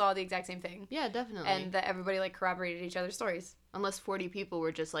people saw the exact same thing. Yeah, definitely. And that everybody, like, corroborated each other's stories. Unless 40 people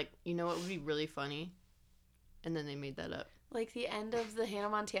were just like, you know what would be really funny? And then they made that up. Like the end of the Hannah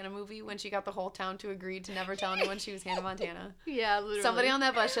Montana movie when she got the whole town to agree to never tell anyone she was Hannah Montana. Yeah, literally. Somebody on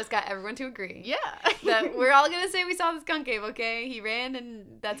that bus just got everyone to agree. Yeah. That we're all going to say we saw the skunk ape, okay? He ran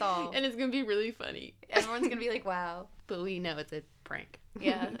and that's all. And it's going to be really funny. Everyone's going to be like, wow. But we know it's a prank.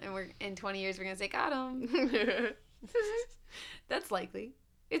 Yeah, and we're in 20 years we're going to say, got him. That's likely.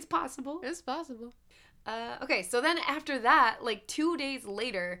 It's possible. It's possible. Okay, so then after that, like 2 days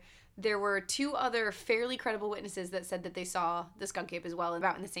later, there were 2 other fairly credible witnesses that said that they saw the skunk ape as well,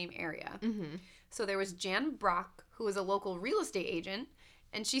 about in the same area. Mm-hmm. So there was Jan Brock, who was a local real estate agent,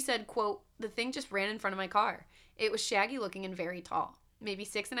 and she said, quote, "The thing just ran in front of my car. It was shaggy looking and very tall, maybe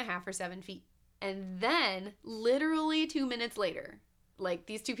 6.5 or 7 feet." And then, literally 2 minutes later, like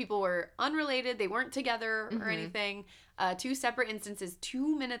these 2 people were unrelated, they weren't together or anything, 2 separate instances,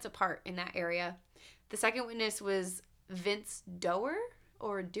 2 minutes apart in that area. The second witness was Vince Doerr,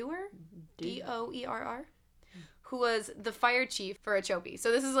 or Doerr, Doerr, who was the fire chief for Okeechobee.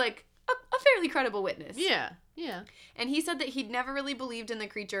 So this is like a fairly credible witness. Yeah, yeah. And he said that he'd never really believed in the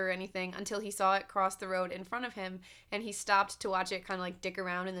creature or anything until he saw it cross the road in front of him, and he stopped to watch it kind of like dick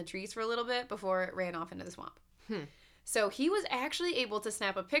around in the trees for a little bit before it ran off into the swamp. So he was actually able to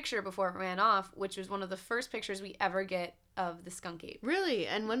snap a picture before it ran off, which was one of the first pictures we ever get of the skunk ape. Really?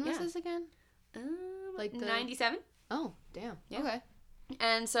 And when was Yeah. this again? Like 97? Oh, damn. Yeah. Okay.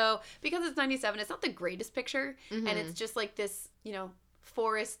 And so, because it's 97, it's not the greatest picture, Mm-hmm. and it's just like this,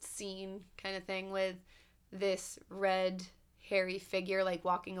 forest scene kind of thing with this red, hairy figure, like,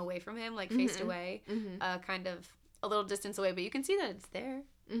 walking away from him, like, faced away, kind of a little distance away, but you can see that it's there,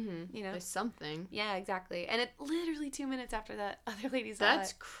 There's something. Yeah, exactly. And it literally 2 minutes after that other lady saw it.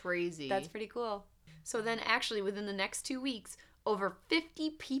 That's crazy. That's pretty cool. So then, actually, within the next 2 weeks, over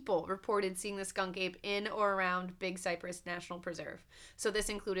 50 people reported seeing the skunk ape in or around Big Cypress National Preserve. So this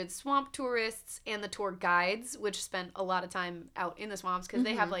included swamp tourists and the tour guides, which spent a lot of time out in the swamps because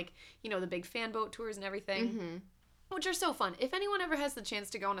they have, like, the big fan boat tours and everything, which are so fun. If anyone ever has the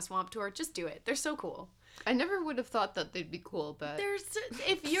chance to go on a swamp tour, just do it. They're so cool. I never would have thought that they'd be cool, but...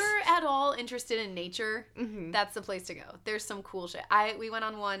 If you're at all interested in nature, that's the place to go. There's some cool shit. We went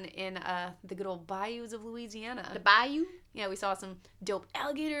on one in the good old bayous of Louisiana. The bayou? Yeah, we saw some dope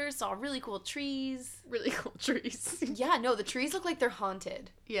alligators, saw really cool trees. Really cool trees. Yeah, no, the trees look like they're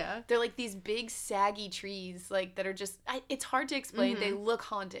haunted. Yeah. They're like these big, saggy trees, like, that are just... it's hard to explain. They look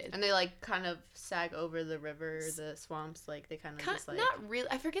haunted. And they, like, kind of sag over the river, the swamps, like, they kind of just, like... Not really.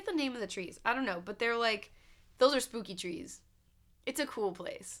 I forget the name of the trees. I don't know, but they're, like... Those are spooky trees. It's a cool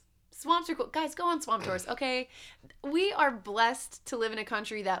place. Swamps are cool. Guys, go on swamp tours, okay? We are blessed to live in a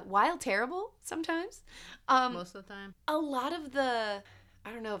country that, while terrible sometimes... most of the time. A lot of the...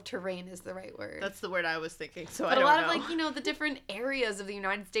 I don't know if terrain is the right word. That's the word I was thinking, so but I don't know. a lot of, like, the different areas of the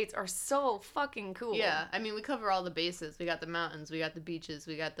United States are so fucking cool. Yeah, I mean, we cover all the bases. We got the mountains, we got the beaches,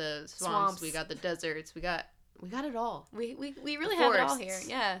 we got the swamps. We got the deserts, we got it all. We really have it all here.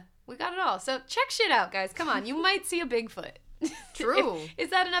 Yeah, we got it all. So check shit out, guys. Come on, you might see a Bigfoot. True.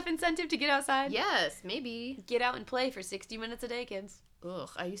 Is that enough incentive to get outside? Yes, maybe. Get out and play for 60 minutes a day, kids. Ugh,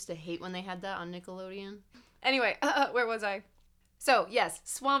 I used to hate when they had that on Nickelodeon. Anyway, where was I? So, yes,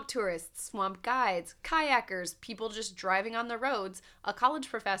 swamp tourists, swamp guides, kayakers, people just driving on the roads, a college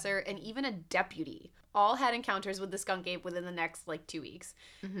professor, and even a deputy all had encounters with the skunk ape within the next, 2 weeks.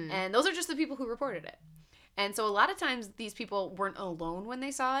 And those are just the people who reported it. And so a lot of times these people weren't alone when they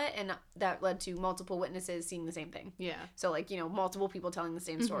saw it, and that led to multiple witnesses seeing the same thing. Yeah. So, multiple people telling the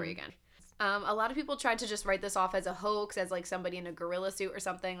same story again. A lot of people tried to just write this off as a hoax, as, somebody in a gorilla suit or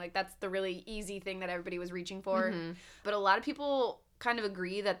something. That's the really easy thing that everybody was reaching for. But a lot of people kind of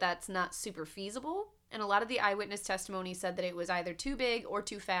agree that that's not super feasible. And a lot of the eyewitness testimony said that it was either too big or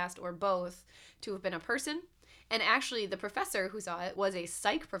too fast or both to have been a person. And actually, the professor who saw it was a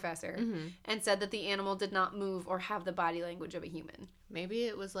psych professor and said that the animal did not move or have the body language of a human. Maybe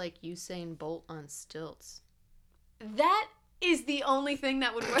it was like Usain Bolt on stilts. That is the only thing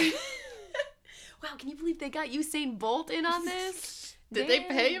that would work. Wow, can you believe they got Usain Bolt in on this? Did they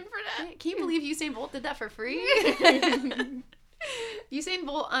pay him for that? Can you believe Usain Bolt did that for free? Usain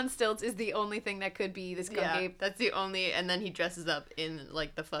Bolt on stilts is the only thing that could be this skunk ape. That's the only, and then he dresses up in,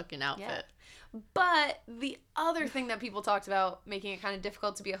 the fucking outfit. Yeah. But the other thing that people talked about making it kind of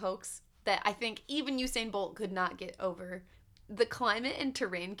difficult to be a hoax that I think even Usain Bolt could not get over the climate and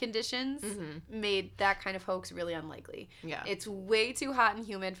terrain conditions made that kind of hoax really unlikely. Yeah. It's way too hot and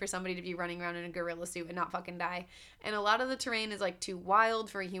humid for somebody to be running around in a gorilla suit and not fucking die. And a lot of the terrain is, like, too wild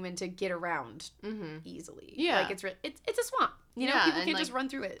for a human to get around easily. Yeah. Like, it's a swamp. You know, people can't just run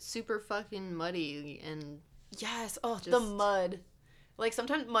through it. Super fucking muddy and... Yes. Oh, the mud. Like,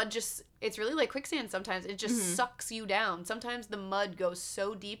 sometimes mud just... It's really like quicksand sometimes. It just sucks you down. Sometimes the mud goes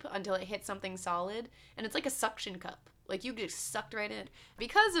so deep until it hits something solid. And it's like a suction cup. Like, you get sucked right in.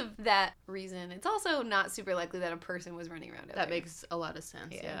 Because of that reason, it's also not super likely that a person was running around out there. That makes a lot of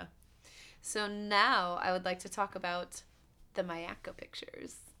sense, yeah. So now I would like to talk about the Mayaka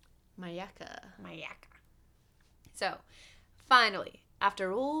pictures. Mayaka. So, finally,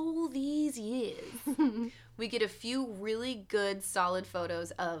 after all these years, we get a few really good, solid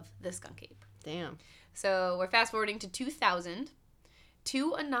photos of the skunk ape. Damn. So, we're fast forwarding to 2000.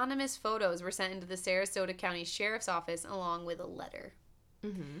 2 anonymous photos were sent into the Sarasota County Sheriff's Office along with a letter.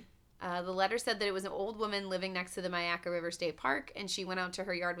 The letter said that it was an old woman living next to the Mayaka River State Park, and she went out to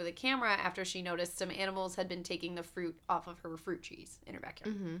her yard with a camera after she noticed some animals had been taking the fruit off of her fruit trees in her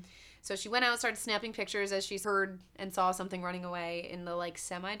backyard. So she went out and started snapping pictures as she heard and saw something running away in the, like,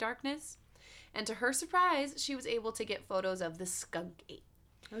 semi-darkness. And to her surprise, she was able to get photos of the skunk ape.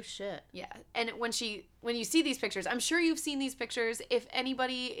 Oh, shit. Yeah. And when you see these pictures, I'm sure you've seen these pictures. If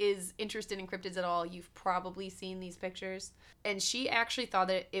anybody is interested in cryptids at all, you've probably seen these pictures. And she actually thought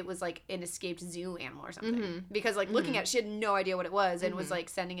that it was, like, an escaped zoo animal or something. Because, like, looking at it, she had no idea what it was and was, like,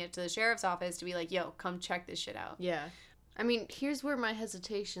 sending it to the sheriff's office to be like, yo, come check this shit out. Yeah. I mean, here's where my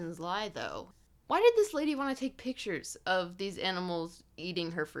hesitations lie, though. Why did this lady want to take pictures of these animals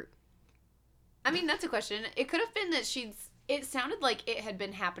eating her fruit? I mean, that's a question. It could have been that it sounded like it had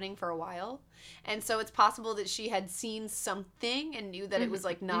been happening for a while. And so it's possible that she had seen something and knew that it was,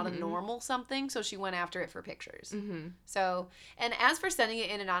 like, not a normal something. So she went after it for pictures. So, and as for sending it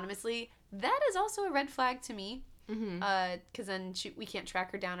in anonymously, that is also a red flag to me. Because then we can't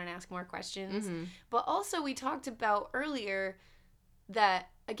track her down and ask more questions. But also we talked about earlier that,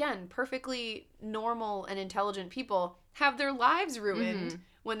 again, perfectly normal and intelligent people have their lives ruined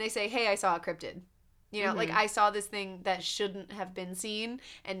when they say, hey, I saw a cryptid. You know, like, I saw this thing that shouldn't have been seen,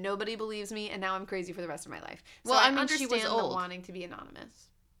 and nobody believes me, and now I'm crazy for the rest of my life. So I mean, understand she was old. the wanting to be anonymous.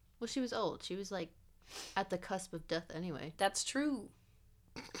 Well, she was old. She was, like, at the cusp of death anyway. That's true.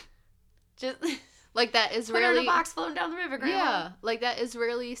 Just... Like that Israeli... Put her in a box floating down the river, Grandma. Yeah, like that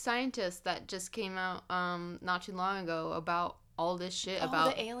Israeli scientist that just came out not too long ago about all this shit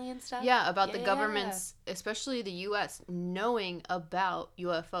about... the alien stuff? Yeah, about the governments, especially the U.S., knowing about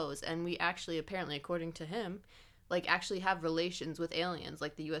UFOs. And we actually, apparently, according to him, like, actually have relations with aliens,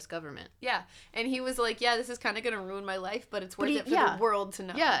 like the U.S. government. Yeah, and he was like, yeah, this is kind of going to ruin my life, but it's worth it for the world to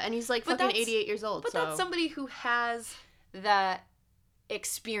know. Yeah, and he's like fucking 88 years old. But that's somebody who has that...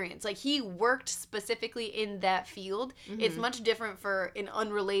 experience. Like, he worked specifically in that field. It's much different for an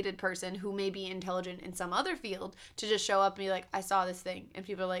unrelated person who may be intelligent in some other field to just show up and be like, I saw this thing, and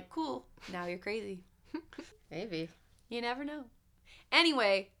people are like, cool, now you're crazy. Maybe. You never know.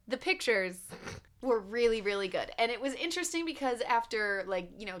 Anyway, the pictures were really, really good. And it was interesting because after, like,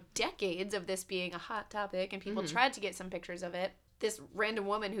 you know, decades of this being a hot topic and people tried to get some pictures of it, this random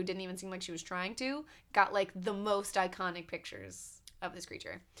woman who didn't even seem like she was trying to got, like, the most iconic pictures of this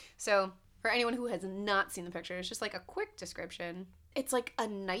creature. So, for anyone who has not seen the picture, it's just like a quick description. It's like a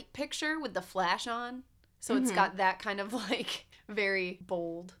night picture with the flash on. So it's got that kind of, like, very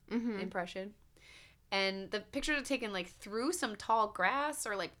bold impression. And the pictures are taken, like, through some tall grass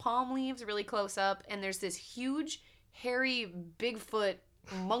or, like, palm leaves really close up. And there's this huge, hairy, Bigfoot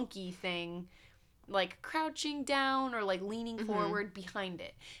monkey thing, like, crouching down or, like, leaning forward behind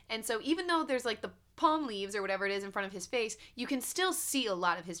it. And so even though there's, like, the palm leaves or whatever it is in front of his face, you can still see a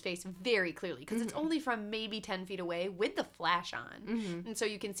lot of his face very clearly because it's only from maybe 10 feet away with the flash on. And so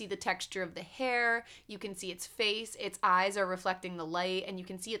you can see the texture of the hair, you can see its face, its eyes are reflecting the light, and you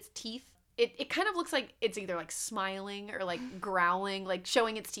can see its teeth. It kind of looks like it's either, like, smiling or, like, growling, like,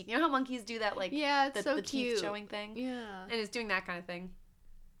 showing its teeth. You know how monkeys do that, like, yeah, it's so the cute. teeth showing thing? Yeah. And it's doing that kind of thing.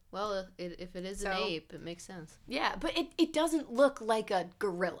 Well, if it is an ape, it makes sense. Yeah, but it doesn't look like a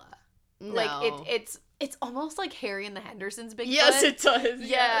gorilla. No. Like, it's almost like Harry and the Hendersons Bigfoot. Yes, it does.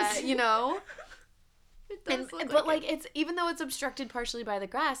 Yeah, you know? It does look but, like it's, even though it's obstructed partially by the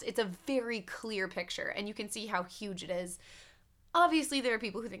grass, it's a very clear picture, and you can see how huge it is. Obviously, there are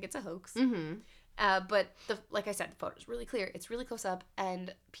people who think it's a hoax. But, like I said, the photo's really clear. It's really close up,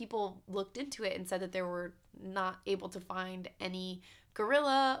 and people looked into it and said that they were not able to find any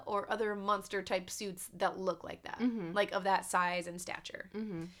gorilla or other monster type suits that look like that, like of that size and stature.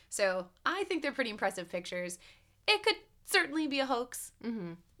 So I think they're pretty impressive pictures. It could certainly be a hoax.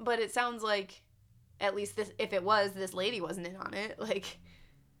 Mm-hmm. But it sounds like, at least if it was, this lady wasn't in on it. Like,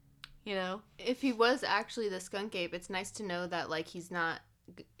 you know? If he was actually the skunk ape, it's nice to know that, like, he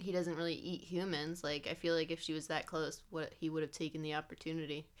doesn't really eat humans. Like, I feel like if she was that close, he would have taken the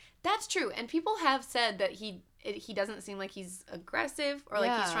opportunity. That's true. And people have said that he doesn't seem like he's aggressive or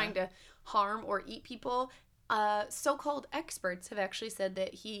like he's trying to harm or eat people. So-called experts have actually said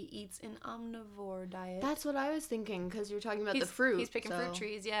that he eats an omnivore diet. That's what I was thinking, because you're talking about the fruit. He's picking fruit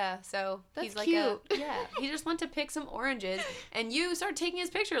trees, yeah. So that's he's like cute. he just went to pick some oranges, and you start taking his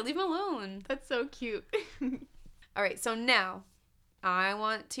picture. Leave him alone. That's so cute. All right, so now I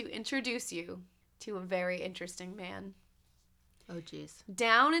want to introduce you to a very interesting man. Oh, jeez.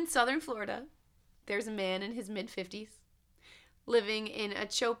 Down in southern Florida, there's a man in his mid-50s. Living in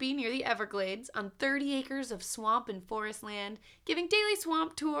Okeechobee near the Everglades on 30 acres of swamp and forest land, giving daily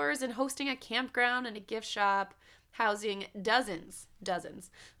swamp tours and hosting a campground and a gift shop, housing dozens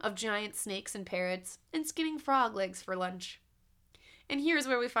of giant snakes and parrots, and skinning frog legs for lunch. And here's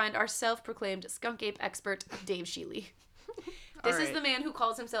where we find our self-proclaimed skunk ape expert, Dave Shealy. This is the man who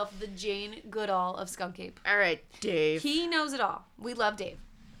calls himself the Jane Goodall of skunk ape. All right, Dave. He knows it all. We love Dave.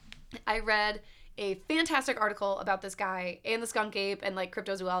 I read a fantastic article about this guy and the skunk ape and like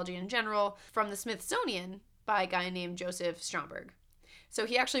cryptozoology in general from the Smithsonian by a guy named Joseph Stromberg. So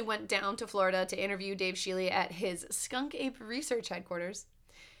he actually went down to Florida to interview Dave Shealy at his skunk ape research headquarters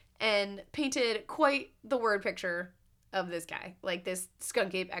and painted quite the word picture of this guy, like this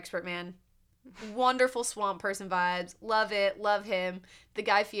skunk ape expert man. Wonderful swamp person vibes. Love it. Love him. The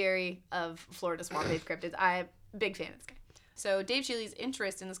Guy Fieri of Florida swamp ape cryptids. I'm a big fan of this guy. So Dave Shealy's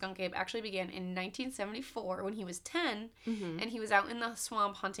interest in the skunk ape actually began in 1974 when he was 10, and he was out in the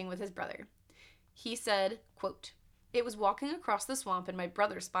swamp hunting with his brother. He said, quote, "It was walking across the swamp and my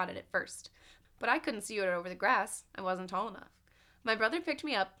brother spotted it first. But I couldn't see it over the grass. I wasn't tall enough. My brother picked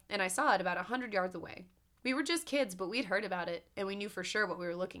me up and I saw it about 100 yards away. We were just kids, but we'd heard about it and we knew for sure what we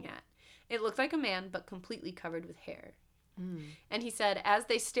were looking at. It looked like a man, but completely covered with hair." And he said, as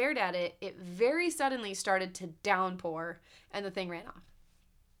they stared at it, it very suddenly started to downpour, and the thing ran off.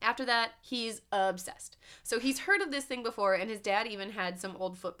 After that, he's obsessed. So he's heard of this thing before, and his dad even had some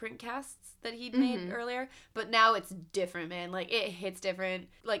old footprint casts that he'd made earlier, but now it's different, man. Like, it hits different.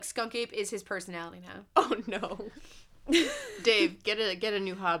 Like, skunk ape is his personality now. Oh, no. Dave, get a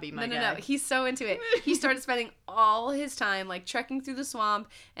new hobby, my guy. No. He's so into it. He started spending all his time, like, trekking through the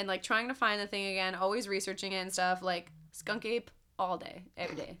swamp and, like, trying to find the thing again, always researching it and stuff. Like, skunk ape all day,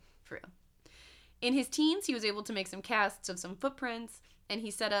 every day, for real. In his teens, he was able to make some casts of some footprints, and he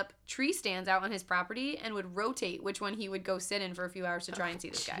set up tree stands out on his property and would rotate which one he would go sit in for a few hours to try and see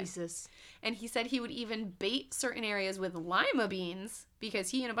this guy. Jesus. And he said he would even bait certain areas with lima beans because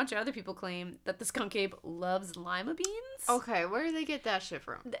he and a bunch of other people claim that the skunk ape loves lima beans. Okay, where do they get that shit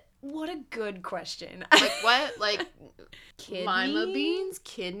from? What a good question. Like what? Like Kidney? lima beans?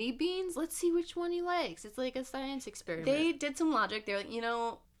 Kidney beans? Let's see which one he likes. It's like a science experiment. They did some logic. They're like,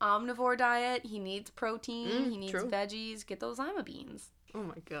 omnivore diet. He needs protein. He needs veggies. Get those lima beans. Oh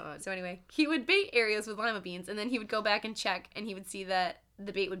my god. So anyway, he would bait areas with lima beans, and then he would go back and check, and he would see that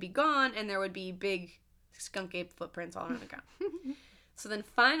the bait would be gone, and there would be big skunk ape footprints all around the ground. So then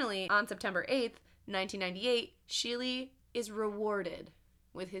finally, on September 8th, 1998, Shealy is rewarded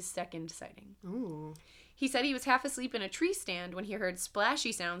with his second sighting. Ooh. He said he was half asleep in a tree stand when he heard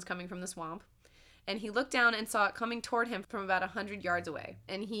splashy sounds coming from the swamp, and he looked down and saw it coming toward him from about 100 yards away.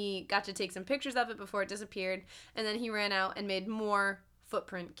 And he got to take some pictures of it before it disappeared, and then he ran out and made more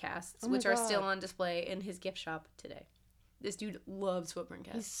footprint casts, which are still on display in his gift shop today. This dude loves footprint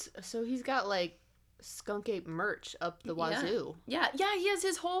casts. He's got like skunk ape merch up the wazoo. Yeah, he has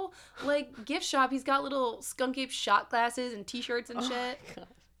his whole like gift shop. He's got little skunk ape shot glasses and t-shirts and shit. My God.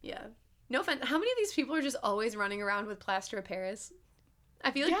 Yeah. No offense. How many of these people are just always running around with plaster of Paris?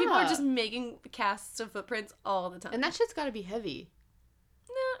 I feel like people are just making casts of footprints all the time. And that shit's gotta be heavy.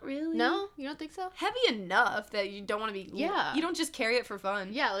 Not really. No? You don't think so? Heavy enough that you don't want to be... Yeah. You don't just carry it for fun.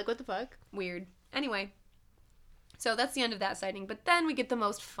 Yeah, like what the fuck? Weird. Anyway. So that's the end of that sighting. But then we get the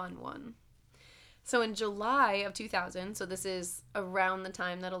most fun one. So in July of 2000, so this is around the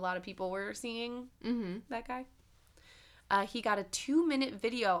time that a lot of people were seeing that guy, he got a 2-minute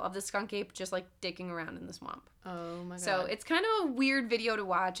video of the skunk ape just like dicking around in the swamp. Oh my god. So it's kind of a weird video to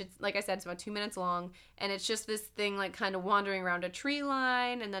watch. It's like I said, it's about 2 minutes long, and it's just this thing like kind of wandering around a tree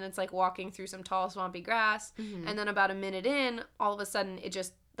line, and then it's like walking through some tall swampy grass, and then about a minute in, all of a sudden it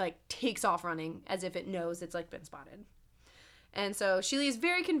just like takes off running as if it knows it's like been spotted. And so Sheely is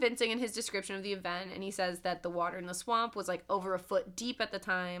very convincing in his description of the event, and he says that the water in the swamp was like over a foot deep at the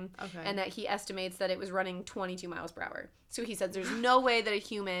time, and that he estimates that it was running 22 miles per hour. So he says there's no way that a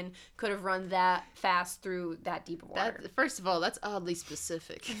human could have run that fast through that deep of water. First of all, that's oddly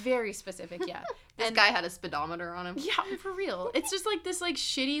specific. Very specific, yeah. This guy had a speedometer on him. Yeah, for real. It's just like this like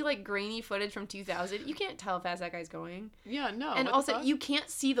shitty like grainy footage from 2000. You can't tell how fast that guy's going. Yeah, no. And also you can't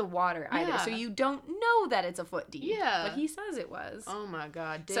see the water either, so you don't know that it's a foot deep. Yeah. But he says it was. Oh my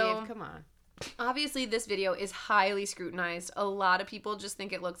god, Dave, come on. Obviously, this video is highly scrutinized. A lot of people just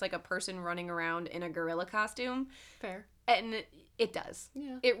think it looks like a person running around in a gorilla costume. Fair. And it does.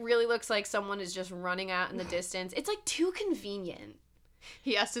 Yeah. It really looks like someone is just running out in the distance. It's like too convenient.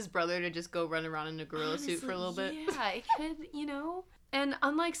 He asked his brother to just go run around in a gorilla suit for a little bit. Yeah, it could, you know. And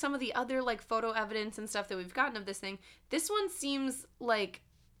unlike some of the other like photo evidence and stuff that we've gotten of this thing, this one seems like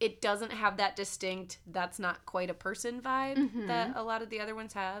it doesn't have that distinct, that's not quite a person vibe that a lot of the other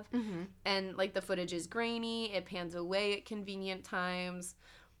ones have. And like the footage is grainy, it pans away at convenient times.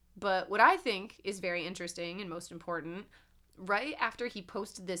 But what I think is very interesting and most important, right after he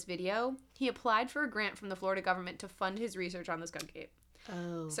posted this video, he applied for a grant from the Florida government to fund his research on the skunk ape.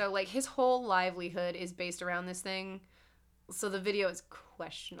 Oh. So like his whole livelihood is based around this thing. So the video is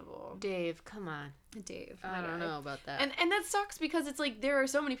questionable. Dave, come on. Dave. I don't know about that. And that sucks because it's like there are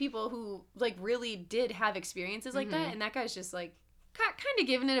so many people who like really did have experiences like that, and that guy's just like kind of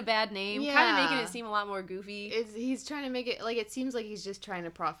giving it a bad name, kind of making it seem a lot more goofy. He's trying to make it like it seems like he's just trying to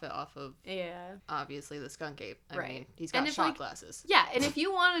profit off of obviously the skunk ape. I mean, he's got shot glasses. Yeah, and if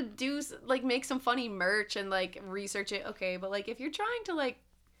you want to do like make some funny merch and like research it, okay, but like if you're trying to like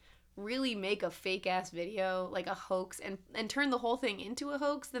really make a fake ass video, like a hoax, and turn the whole thing into a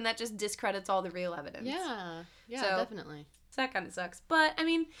hoax, then that just discredits all the real evidence. Yeah, so, definitely. So that kind of sucks. But I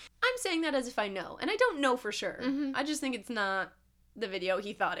mean, I'm saying that as if I know, and I don't know for sure. I just think it's not the video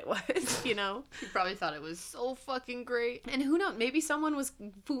he thought it was, you know? He probably thought it was so fucking great. And who knows, maybe someone was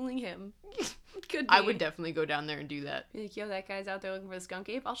fooling him. Could be. I would definitely go down there and do that. Like, yo, that guy's out there looking for the skunk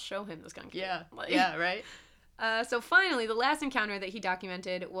ape. I'll show him the skunk ape. Yeah, like, yeah, right? So finally, the last encounter that he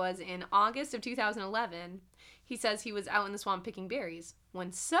documented was in August of 2011. He says he was out in the swamp picking berries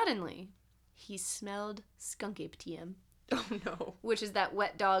when suddenly he smelled skunk ape TM. Oh no. Which is that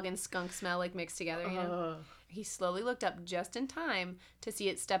wet dog and skunk smell like mixed together, you know? He slowly looked up just in time to see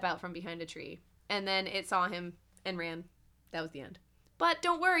it step out from behind a tree. And then it saw him and ran. That was the end. But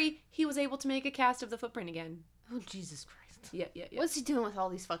don't worry, he was able to make a cast of the footprint again. Oh, Jesus Christ. Yeah. What's he doing with all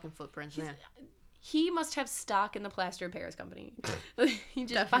these fucking footprints, man? He must have stock in the Plaster of Paris company. He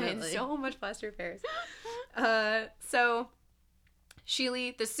just finds so much Plaster of Paris. So,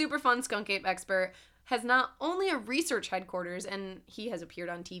 Sheely, the super fun skunk ape expert, has not only a research headquarters, and he has appeared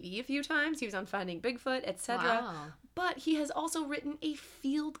on TV a few times, he was on Finding Bigfoot, etc., but he has also written a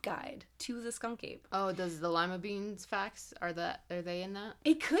field guide to the skunk ape. Oh, does the lima beans facts, are they in that?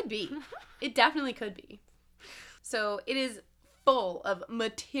 It could be. It definitely could be. So it is full of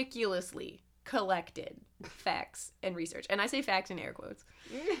meticulously collected facts and research. And I say facts in air quotes.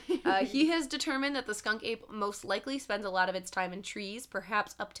 He has determined that the skunk ape most likely spends a lot of its time in trees,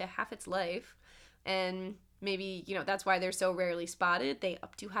 perhaps up to half its life. And maybe, you know, that's why they're so rarely spotted. They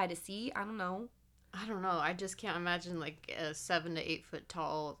up too high to see. I don't know. I just can't imagine like a 7 to 8 foot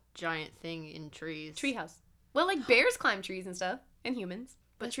tall giant thing in trees. Treehouse. Well, like bears climb trees and stuff, and humans.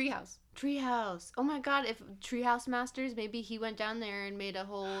 But treehouse. Treehouse. Oh my god, if Treehouse Masters, maybe he went down there and made a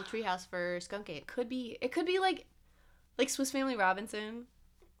whole treehouse for skunk ape. Could be. It could be like Swiss Family Robinson,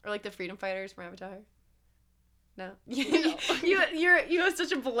 or like the Freedom Fighters from Avatar. No. You have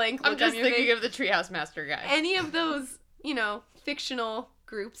such a blank look. I'm just thinking of the Treehouse Master guy. Any of those, you know, fictional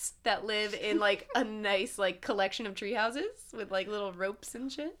groups that live in like a nice like collection of tree houses with like little ropes and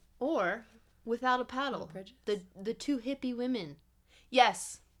shit. Or without a paddle. The two hippie women.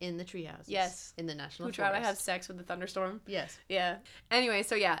 Yes. In the treehouse. Yes. In the national forest. Who try to have sex with the thunderstorm. Yes. Yeah. Anyway,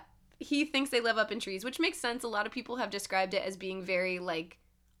 so yeah, he thinks they live up in trees, which makes sense. A lot of people have described it as being very like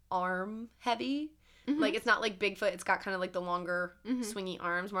arm heavy. Mm-hmm. Like it's not like Bigfoot. It's got kind of like the longer swingy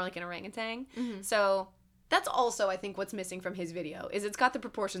arms, more like an orangutan. Mm-hmm. So that's also, I think, what's missing from his video is it's got the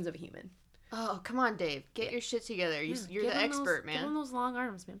proportions of a human. Oh, come on, Dave. Get your shit together. You're the expert, man. Give him those long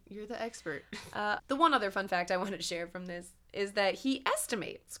arms, man. You're the expert. The one other fun fact I wanted to share from this is that he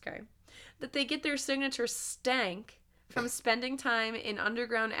estimates, that they get their signature stank from spending time in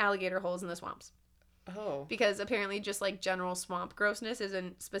underground alligator holes in the swamps. Oh. Because apparently just like general swamp grossness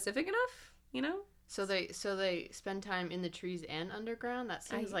isn't specific enough, you know? So they spend time in the trees and underground? That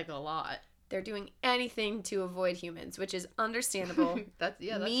seems like a lot. They're doing anything to avoid humans, which is understandable. That's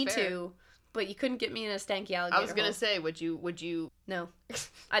Me fair. too. But you couldn't get me in a stanky alligator I was gonna hole. say, would you No.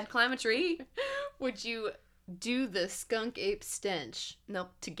 I'd climb a tree. would you do the skunk ape stench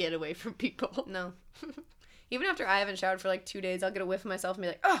Nope. to get away from people? No. Even after I haven't showered for like 2 days, I'll get a whiff of myself and be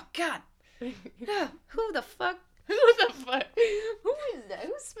like, oh, God. Who the fuck? Who the fuck? Who is that?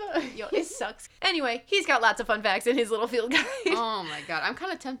 Who's smelling? Yo, it sucks. Anyway, he's got lots of fun facts in his little field guide. Oh my god, I'm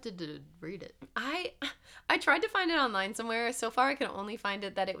kind of tempted to read it. I tried to find it online somewhere. So far, I can only find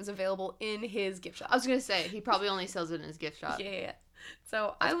it that it was available in his gift shop. I was gonna say he probably only sells it in his gift shop. Yeah.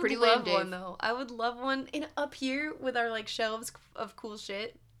 So That's I would pretty love lame, one Dave. though. I would love one in up here with our like shelves of cool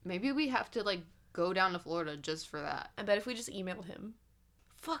shit. Maybe we have to like go down to Florida just for that. I bet if we just emailed him,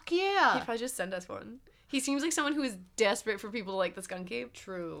 Fuck he'd yeah. probably just send us one. He seems like someone who is desperate for people to like the skunk ape.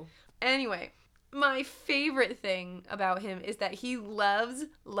 True. Anyway, my favorite thing about him is that he loves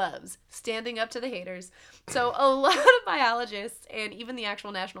standing up to the haters. So a lot of biologists and even the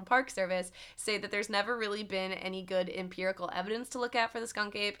actual National Park Service say that there's never really been any good empirical evidence to look at for the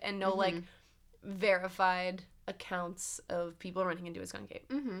skunk ape and no like verified accounts of people running into a skunk ape.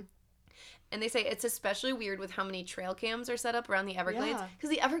 Mm-hmm. And they say it's especially weird with how many trail cams are set up around the Everglades Yeah. because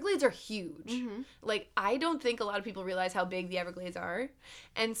the Everglades are huge. Mm-hmm. Like, I don't think a lot of people realize how big the Everglades are.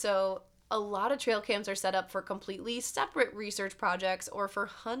 And so a lot of trail cams are set up for completely separate research projects or for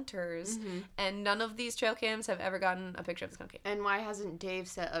hunters. Mm-hmm. And none of these trail cams have ever gotten a picture of the skunk ape. And why hasn't Dave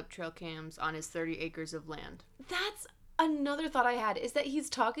set up trail cams on his 30 acres of land? That's another thought I had, is that he's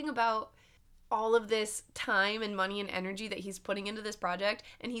talking about all of this time and money and energy that he's putting into this project,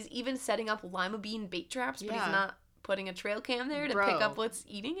 and he's even setting up lima bean bait traps, but Yeah. he's not putting a trail cam there to Bro. pick up what's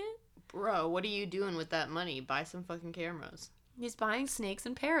eating it. Bro, what are you doing with that money? Buy some fucking cameras. He's buying snakes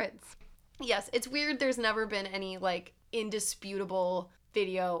and parrots. Yes, it's weird there's never been any, like, indisputable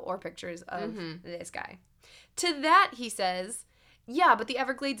video or pictures of this guy. To that, he says, yeah, but the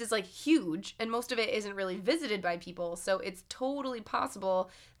Everglades is, like, huge, and most of it isn't really visited by people, so it's totally possible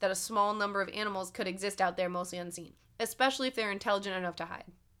that a small number of animals could exist out there mostly unseen, especially if they're intelligent enough to hide.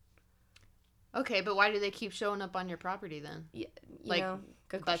 Okay, but why do they keep showing up on your property then? Yeah, Like,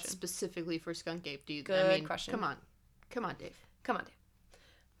 good That's question. specifically for skunk ape. Do you? Good question. Come on, Dave. Come on, Dave.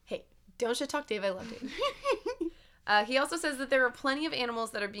 Hey, don't shit talk Dave. I love Dave. He also says that there are plenty of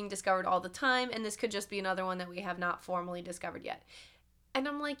animals that are being discovered all the time, and this could just be another one that we have not formally discovered yet. And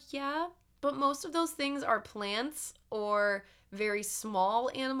I'm like, yeah, but most of those things are plants or very small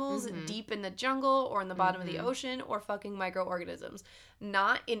animals deep in the jungle or in the bottom of the ocean or fucking microorganisms.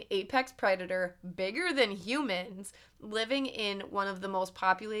 Not an apex predator bigger than humans living in one of the most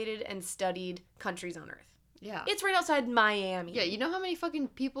populated and studied countries on Earth. Yeah. It's right outside Miami. Yeah, you know how many fucking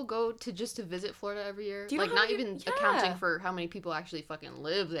people go to visit Florida every year? Do you know Like, how not many- even Yeah. accounting for how many people actually fucking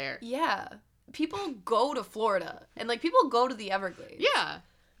live there. Yeah. People go to Florida. And, like, people go to the Everglades. Yeah.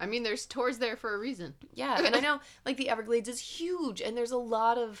 I mean, there's tours there for a reason. Yeah. And I know, like, the Everglades is huge. And there's a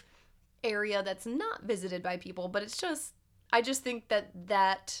lot of area that's not visited by people. But it's just, I just think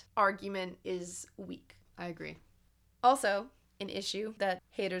that argument is weak. I agree. Also, an issue that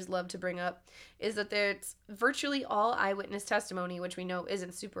haters love to bring up is that there's virtually all eyewitness testimony, which we know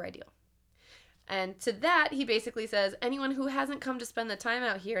isn't super ideal. And to that, he basically says anyone who hasn't come to spend the time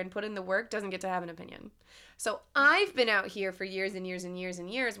out here and put in the work doesn't get to have an opinion. So I've been out here for years and years and years and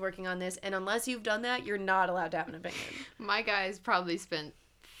years working on this, and unless you've done that, you're not allowed to have an opinion. My guy's probably spent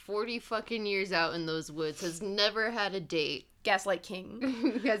 40 fucking years out in those woods, has never had a date, Gaslight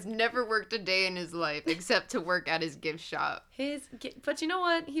King. has never worked a day in his life except to work at his gift shop. But you know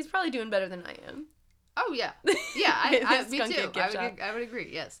what? He's probably doing better than I am. Oh, yeah. Yeah, me Skunk too. Ape gift shop. I would agree,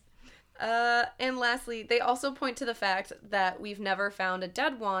 yes. And lastly, they also point to the fact that we've never found a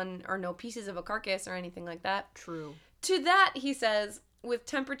dead one or no pieces of a carcass or anything like that. True. To that, he says, with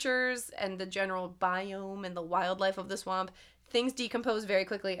temperatures and the general biome and the wildlife of the swamp, things decompose very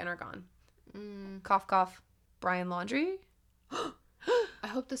quickly and are gone. Cough, cough. Brian Laundrie? I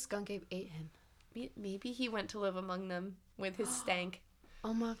hope the skunk ape ate him. Maybe he went to live among them with his stank.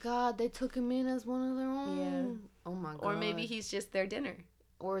 Oh my god, they took him in as one of their own. Yeah. Oh my god. Or maybe he's just their dinner.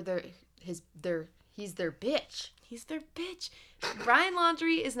 Or he's their bitch. He's their bitch. Brian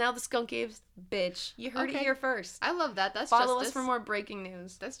Laundrie is now the skunk ape's bitch. You heard it Okay. here first. I love that. That's Follow justice. us for more breaking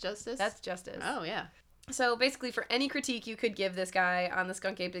news. That's justice. That's justice. Oh yeah. So basically, for any critique you could give this guy on the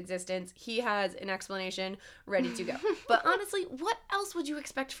skunk ape's existence, he has an explanation ready to go. But honestly, what else would you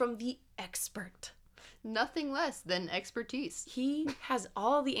expect from the expert? Nothing less than expertise. He has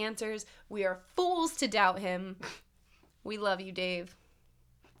all the answers. We are fools to doubt him. We love you, Dave.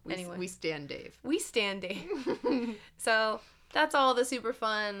 Anyway. We stand Dave. We stand Dave. So That's all the super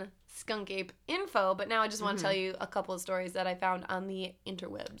fun Skunk Ape info, but now I just want to tell you a couple of stories that I found on the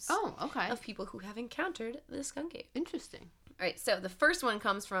interwebs. Oh, okay. Of people who have encountered the skunk ape. Interesting. All right, so the first one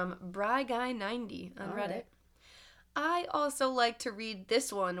comes from BryGuy90 on Reddit. Right. I also like to read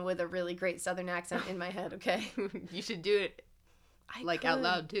this one with a really great southern accent in my head, okay? You should do it out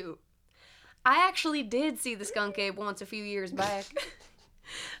loud, too. I actually did see the skunk ape once a few years back.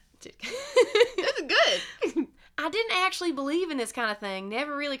 That's good. I didn't actually believe in this kind of thing.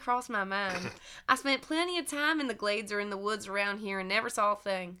 Never really crossed my mind. I spent plenty of time in the glades or in the woods around here and never saw a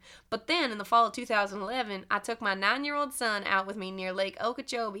thing. But then, in the fall of 2011, I took my 9-year-old son out with me near Lake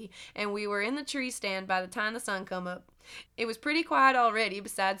Okeechobee, and we were in the tree stand by the time the sun come up. It was pretty quiet already,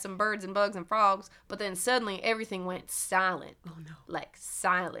 besides some birds and bugs and frogs, but then suddenly everything went silent. Oh, no. Like,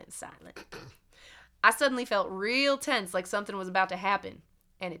 silent. I suddenly felt real tense, like something was about to happen.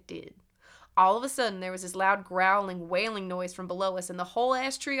 And it did. All of a sudden, there was this loud growling, wailing noise from below us, and the whole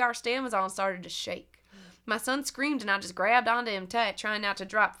ash tree our stand was on started to shake. My son screamed, and I just grabbed onto him tight, trying not to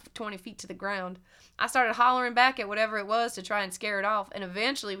drop 20 feet to the ground. I started hollering back at whatever it was to try and scare it off, and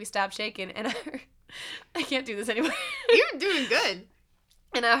eventually we stopped shaking, and I can't do this anymore. You're doing good.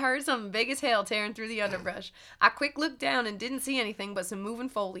 And I heard something big as hell tearing through the underbrush. I quick looked down and didn't see anything but some moving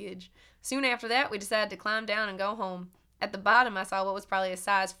foliage. Soon after that, we decided to climb down and go home. At the bottom, I saw what was probably a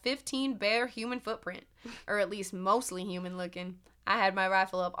size 15 bare human footprint, or at least mostly human looking. I had my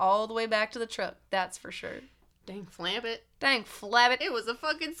rifle up all the way back to the truck, that's for sure. Dang flabbit. Dang flabbit. It was a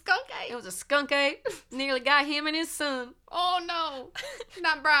fucking skunk ape. It was a skunk ape. Nearly got him and his son. Oh no.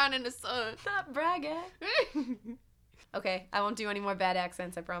 Not Brian and his son. Not bragging. Okay, I won't do any more bad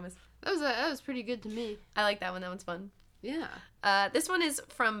accents, I promise. That was pretty good to me. I like that one. That one's fun. Yeah. This one is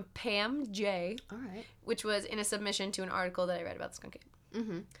from Pam J. All right. Which was in a submission to an article that I read about the skunk ape.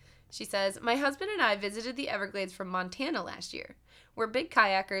 Mm-hmm. She says, my husband and I visited the Everglades from Montana last year. We're big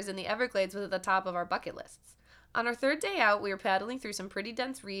kayakers, and the Everglades was at the top of our bucket lists. On our third day out, we were paddling through some pretty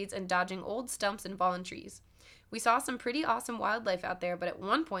dense reeds and dodging old stumps and fallen trees. We saw some pretty awesome wildlife out there, but at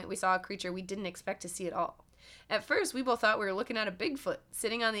one point we saw a creature we didn't expect to see at all. At first, we both thought we were looking at a Bigfoot,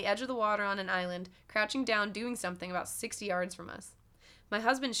 sitting on the edge of the water on an island, crouching down doing something about 60 yards from us. My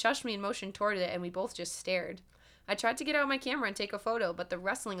husband shushed me and motioned toward it, and we both just stared. I tried to get out my camera and take a photo, but the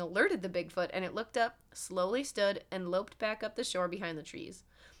rustling alerted the Bigfoot, and it looked up, slowly stood, and loped back up the shore behind the trees.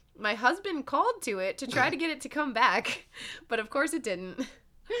 My husband called to it to try to get it to come back, but of course it didn't.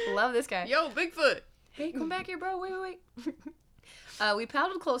 Love this guy. Yo, Bigfoot! Hey, come back here, bro. Wait. We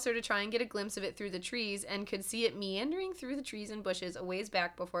paddled closer to try and get a glimpse of it through the trees and could see it meandering through the trees and bushes a ways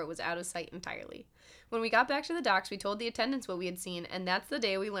back before it was out of sight entirely. When we got back to the docks, we told the attendants what we had seen, and that's the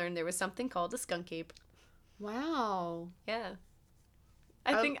day we learned there was something called a skunk ape. Wow. Yeah.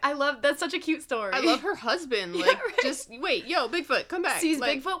 I love, that's such a cute story. I love her husband. Like, yeah, right. Just, wait, yo, Bigfoot, come back. Sees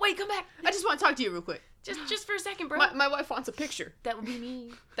Bigfoot, wait, come back. I just want to talk to you real quick. Just for a second, bro. My wife wants a picture. That would be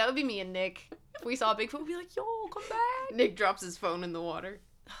me. That would be me and Nick. If we saw Bigfoot, we'd be like, yo, come back. Nick drops his phone in the water.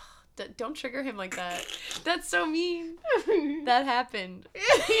 Don't trigger him like that. That's so mean. That happened.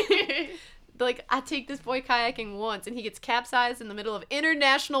 Like, I take this boy kayaking once, and he gets capsized in the middle of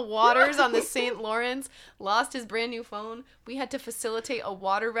international waters on the St. Lawrence, lost his brand new phone. We had to facilitate a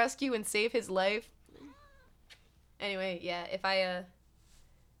water rescue and save his life. Anyway, yeah, if I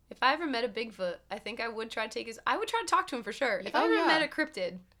ever met a Bigfoot, I think I would try to talk to him for sure. If I ever met a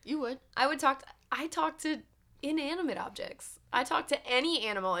cryptid, you would. I talk to inanimate objects. I talk to any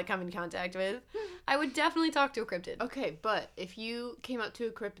animal I come in contact with. I would definitely talk to a cryptid. Okay, but if you came up to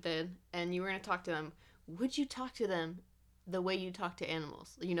a cryptid and you were going to talk to them, would you talk to them the way you talk to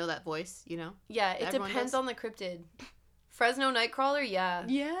animals? You know that voice, you know? Yeah, it depends on the cryptid. Fresno Nightcrawler, yeah.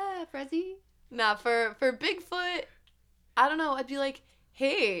 Yeah, Frezzy. Nah, for Bigfoot, I don't know. I'd be like,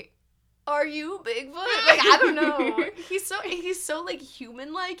 hey, are you Bigfoot? Like, I don't know. He's so like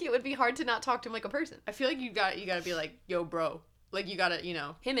human-like. It would be hard to not talk to him like a person. I feel like you gotta be like, yo, bro. Like, you gotta, you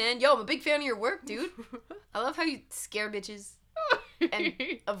know. Hey, man. Yo, I'm a big fan of your work, dude. I love how you scare bitches and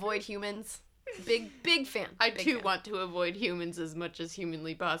avoid humans. Big fan. I want to avoid humans as much as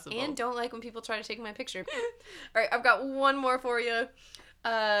humanly possible. And don't like when people try to take my picture. All right, I've got one more for you.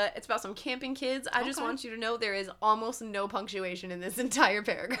 It's about some camping kids. I just want you to know there is almost no punctuation in this entire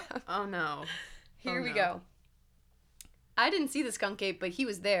paragraph. Oh, no. Here we go. I didn't see the skunk ape, but he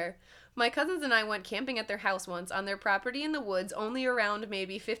was there. My cousins and I went camping at their house once on their property in the woods, only around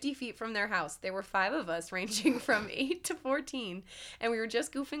maybe 50 feet from their house. There were 5 of us, ranging from 8 to 14, and we were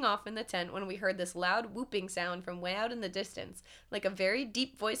just goofing off in the tent when we heard this loud whooping sound from way out in the distance, like a very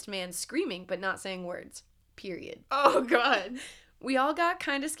deep-voiced man screaming but not saying words. Period. Oh, God. We all got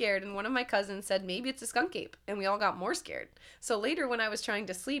kind of scared, and one of my cousins said maybe it's a skunk ape, and we all got more scared. So later, when I was trying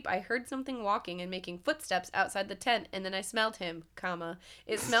to sleep, I heard something walking and making footsteps outside the tent, and then I smelled him, comma.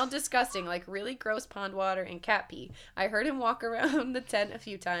 It smelled disgusting, like really gross pond water and cat pee. I heard him walk around the tent a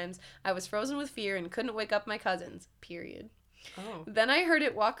few times. I was frozen with fear and couldn't wake up my cousins, period. Oh. Then I heard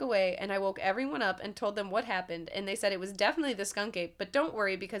it walk away, and I woke everyone up and told them what happened, and they said it was definitely the skunk ape, but don't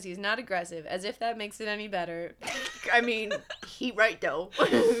worry because he's not aggressive, as if that makes it any better. I mean, he right though.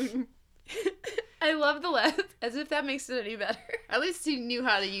 I love the laugh, as if that makes it any better. At least he knew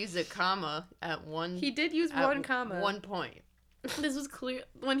how to use a comma at one. He did use one comma. 1 point. This was clear.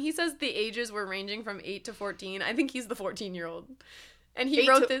 When he says the ages were ranging from 8 to 14, I think he's the 14-year-old. And he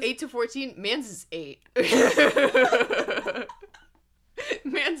wrote this... 8 to 14? Man's is 8.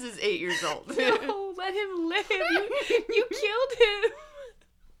 Man's is 8 years old. No, let him live. You killed him.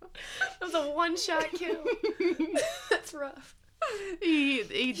 That was a one-shot kill. That's rough.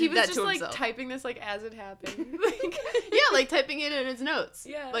 He did was that just to like himself. typing this like as it happened. Yeah, like typing it in his notes.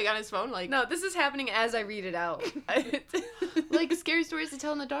 Yeah. Like on his phone. Like No, this is happening as I read it out. like scary stories to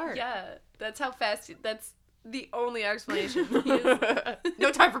tell in the dark. Yeah, that's how fast. That's the only explanation.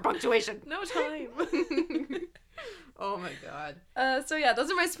 No time for punctuation. No time. Oh my god. So yeah, those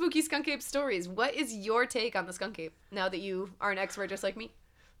are my spooky skunk ape stories. What is your take on the skunk ape now that you are an expert just like me,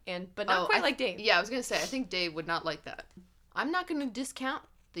 but not quite like Dave? Yeah, I was gonna say I think Dave would not like that. I'm not gonna discount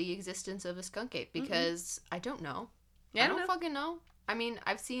the existence of a skunk ape because I don't know. Yeah, I don't fucking know. I mean,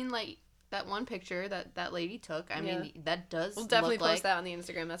 I've seen like that one picture that lady took. I mean, that does. We'll definitely look post that on the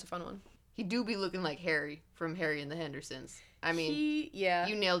Instagram. That's a fun one. He do be looking like Harry from Harry and the Hendersons. I mean,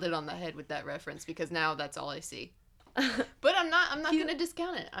 you nailed it on the head with that reference because now that's all I see. But I'm not gonna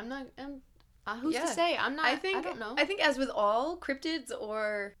discount it. Who's to say? I don't know. I think as with all cryptids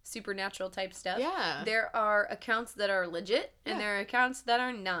or supernatural type stuff, there are accounts that are legit and there are accounts that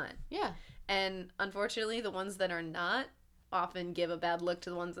are not. Yeah. And unfortunately, the ones that are not often give a bad look to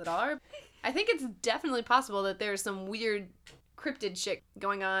the ones that are. I think it's definitely possible that there's some weird cryptid shit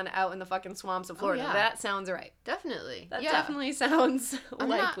going on out in the fucking swamps of Florida. Yeah. That sounds right. Definitely. That definitely sounds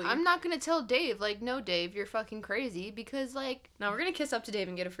likely. I'm not gonna tell Dave, like, no, Dave, you're fucking crazy, because, like... No, we're gonna kiss up to Dave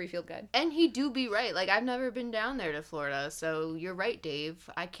and get a free field guide. And he do be right. Like, I've never been down there to Florida, so you're right, Dave.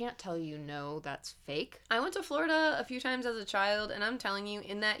 I can't tell you no, that's fake. I went to Florida a few times as a child, and I'm telling you,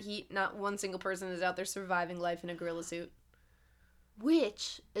 in that heat, not one single person is out there surviving life in a gorilla suit.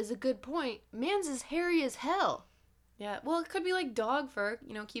 Which is a good point. Man's is hairy as hell. Yeah, well, it could be like dog fur,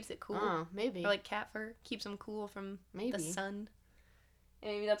 keeps it cool. Oh, maybe. Or like cat fur, keeps him cool from the sun.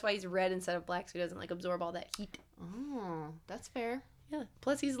 And maybe that's why he's red instead of black, so he doesn't like absorb all that heat. Oh, that's fair. Yeah.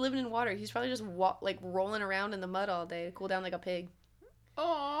 Plus, he's living in water. He's probably just rolling around in the mud all day to cool down like a pig.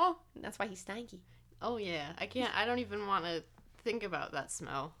 Oh, that's why he's stanky. Oh yeah, I don't even want to think about that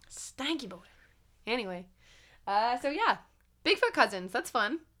smell. Stanky boy. Anyway, so yeah, Bigfoot cousins. That's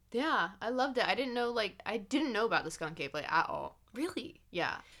fun. Yeah, I loved it. I didn't know about the skunk ape, like, at all. Really?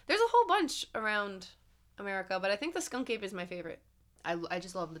 Yeah. There's a whole bunch around America, but I think the skunk ape is my favorite. I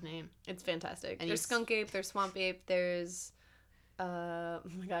just love the name. It's fantastic. And there's skunk ape, there's swamp ape, there's... oh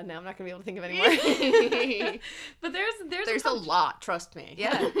my god, now I'm not going to be able to think of any more. But there's a lot, trust me.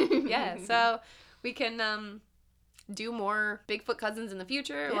 Yeah. Yeah, so we can... do more Bigfoot cousins in the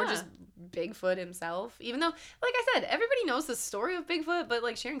future or just Bigfoot himself, even though, like I said, everybody knows the story of Bigfoot, but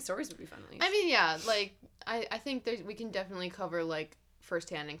like sharing stories would be fun at least. I mean, yeah, like I think we can definitely cover like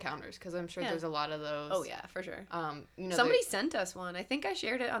firsthand encounters because I'm sure there's a lot of those. Oh yeah, for sure. Somebody sent us one. I think I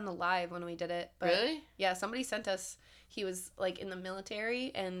shared it on the live when we did it. But really? Yeah, somebody sent us. He was like in the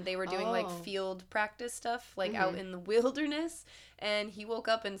military and they were doing like field practice stuff like out in the wilderness, and he woke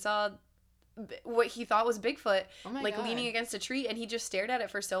up and saw what he thought was Bigfoot, God, leaning against a tree, and he just stared at it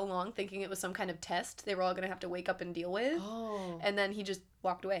for so long thinking it was some kind of test they were all gonna have to wake up and deal with. And then he just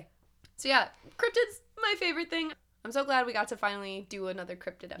walked away. So yeah, cryptids, my favorite thing. I'm so glad we got to finally do another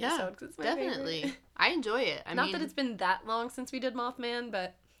cryptid episode because it's my definitely favorite. I enjoy it. I mean, that it's been that long since we did Mothman,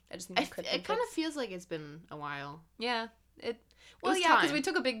 but I just think it kind of feels like it's been a while. Yeah, because we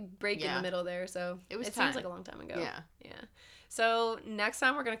took a big break in the middle there, so it seems like a long time ago. Yeah. So next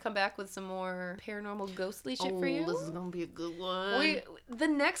time we're gonna come back with some more paranormal ghostly shit for you. This is gonna be a good one. The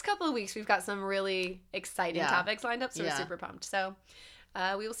next couple of weeks we've got some really exciting topics lined up, so we're super pumped. So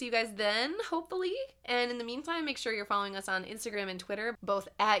we will see you guys then, hopefully. And in the meantime, make sure you're following us on Instagram and Twitter, both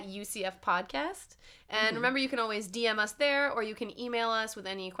at UCF Podcast. And remember, you can always DM us there, or you can email us with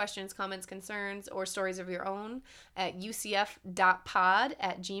any questions, comments, concerns, or stories of your own at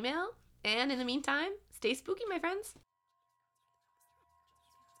ucf.pod@gmail.com. And in the meantime, stay spooky, my friends.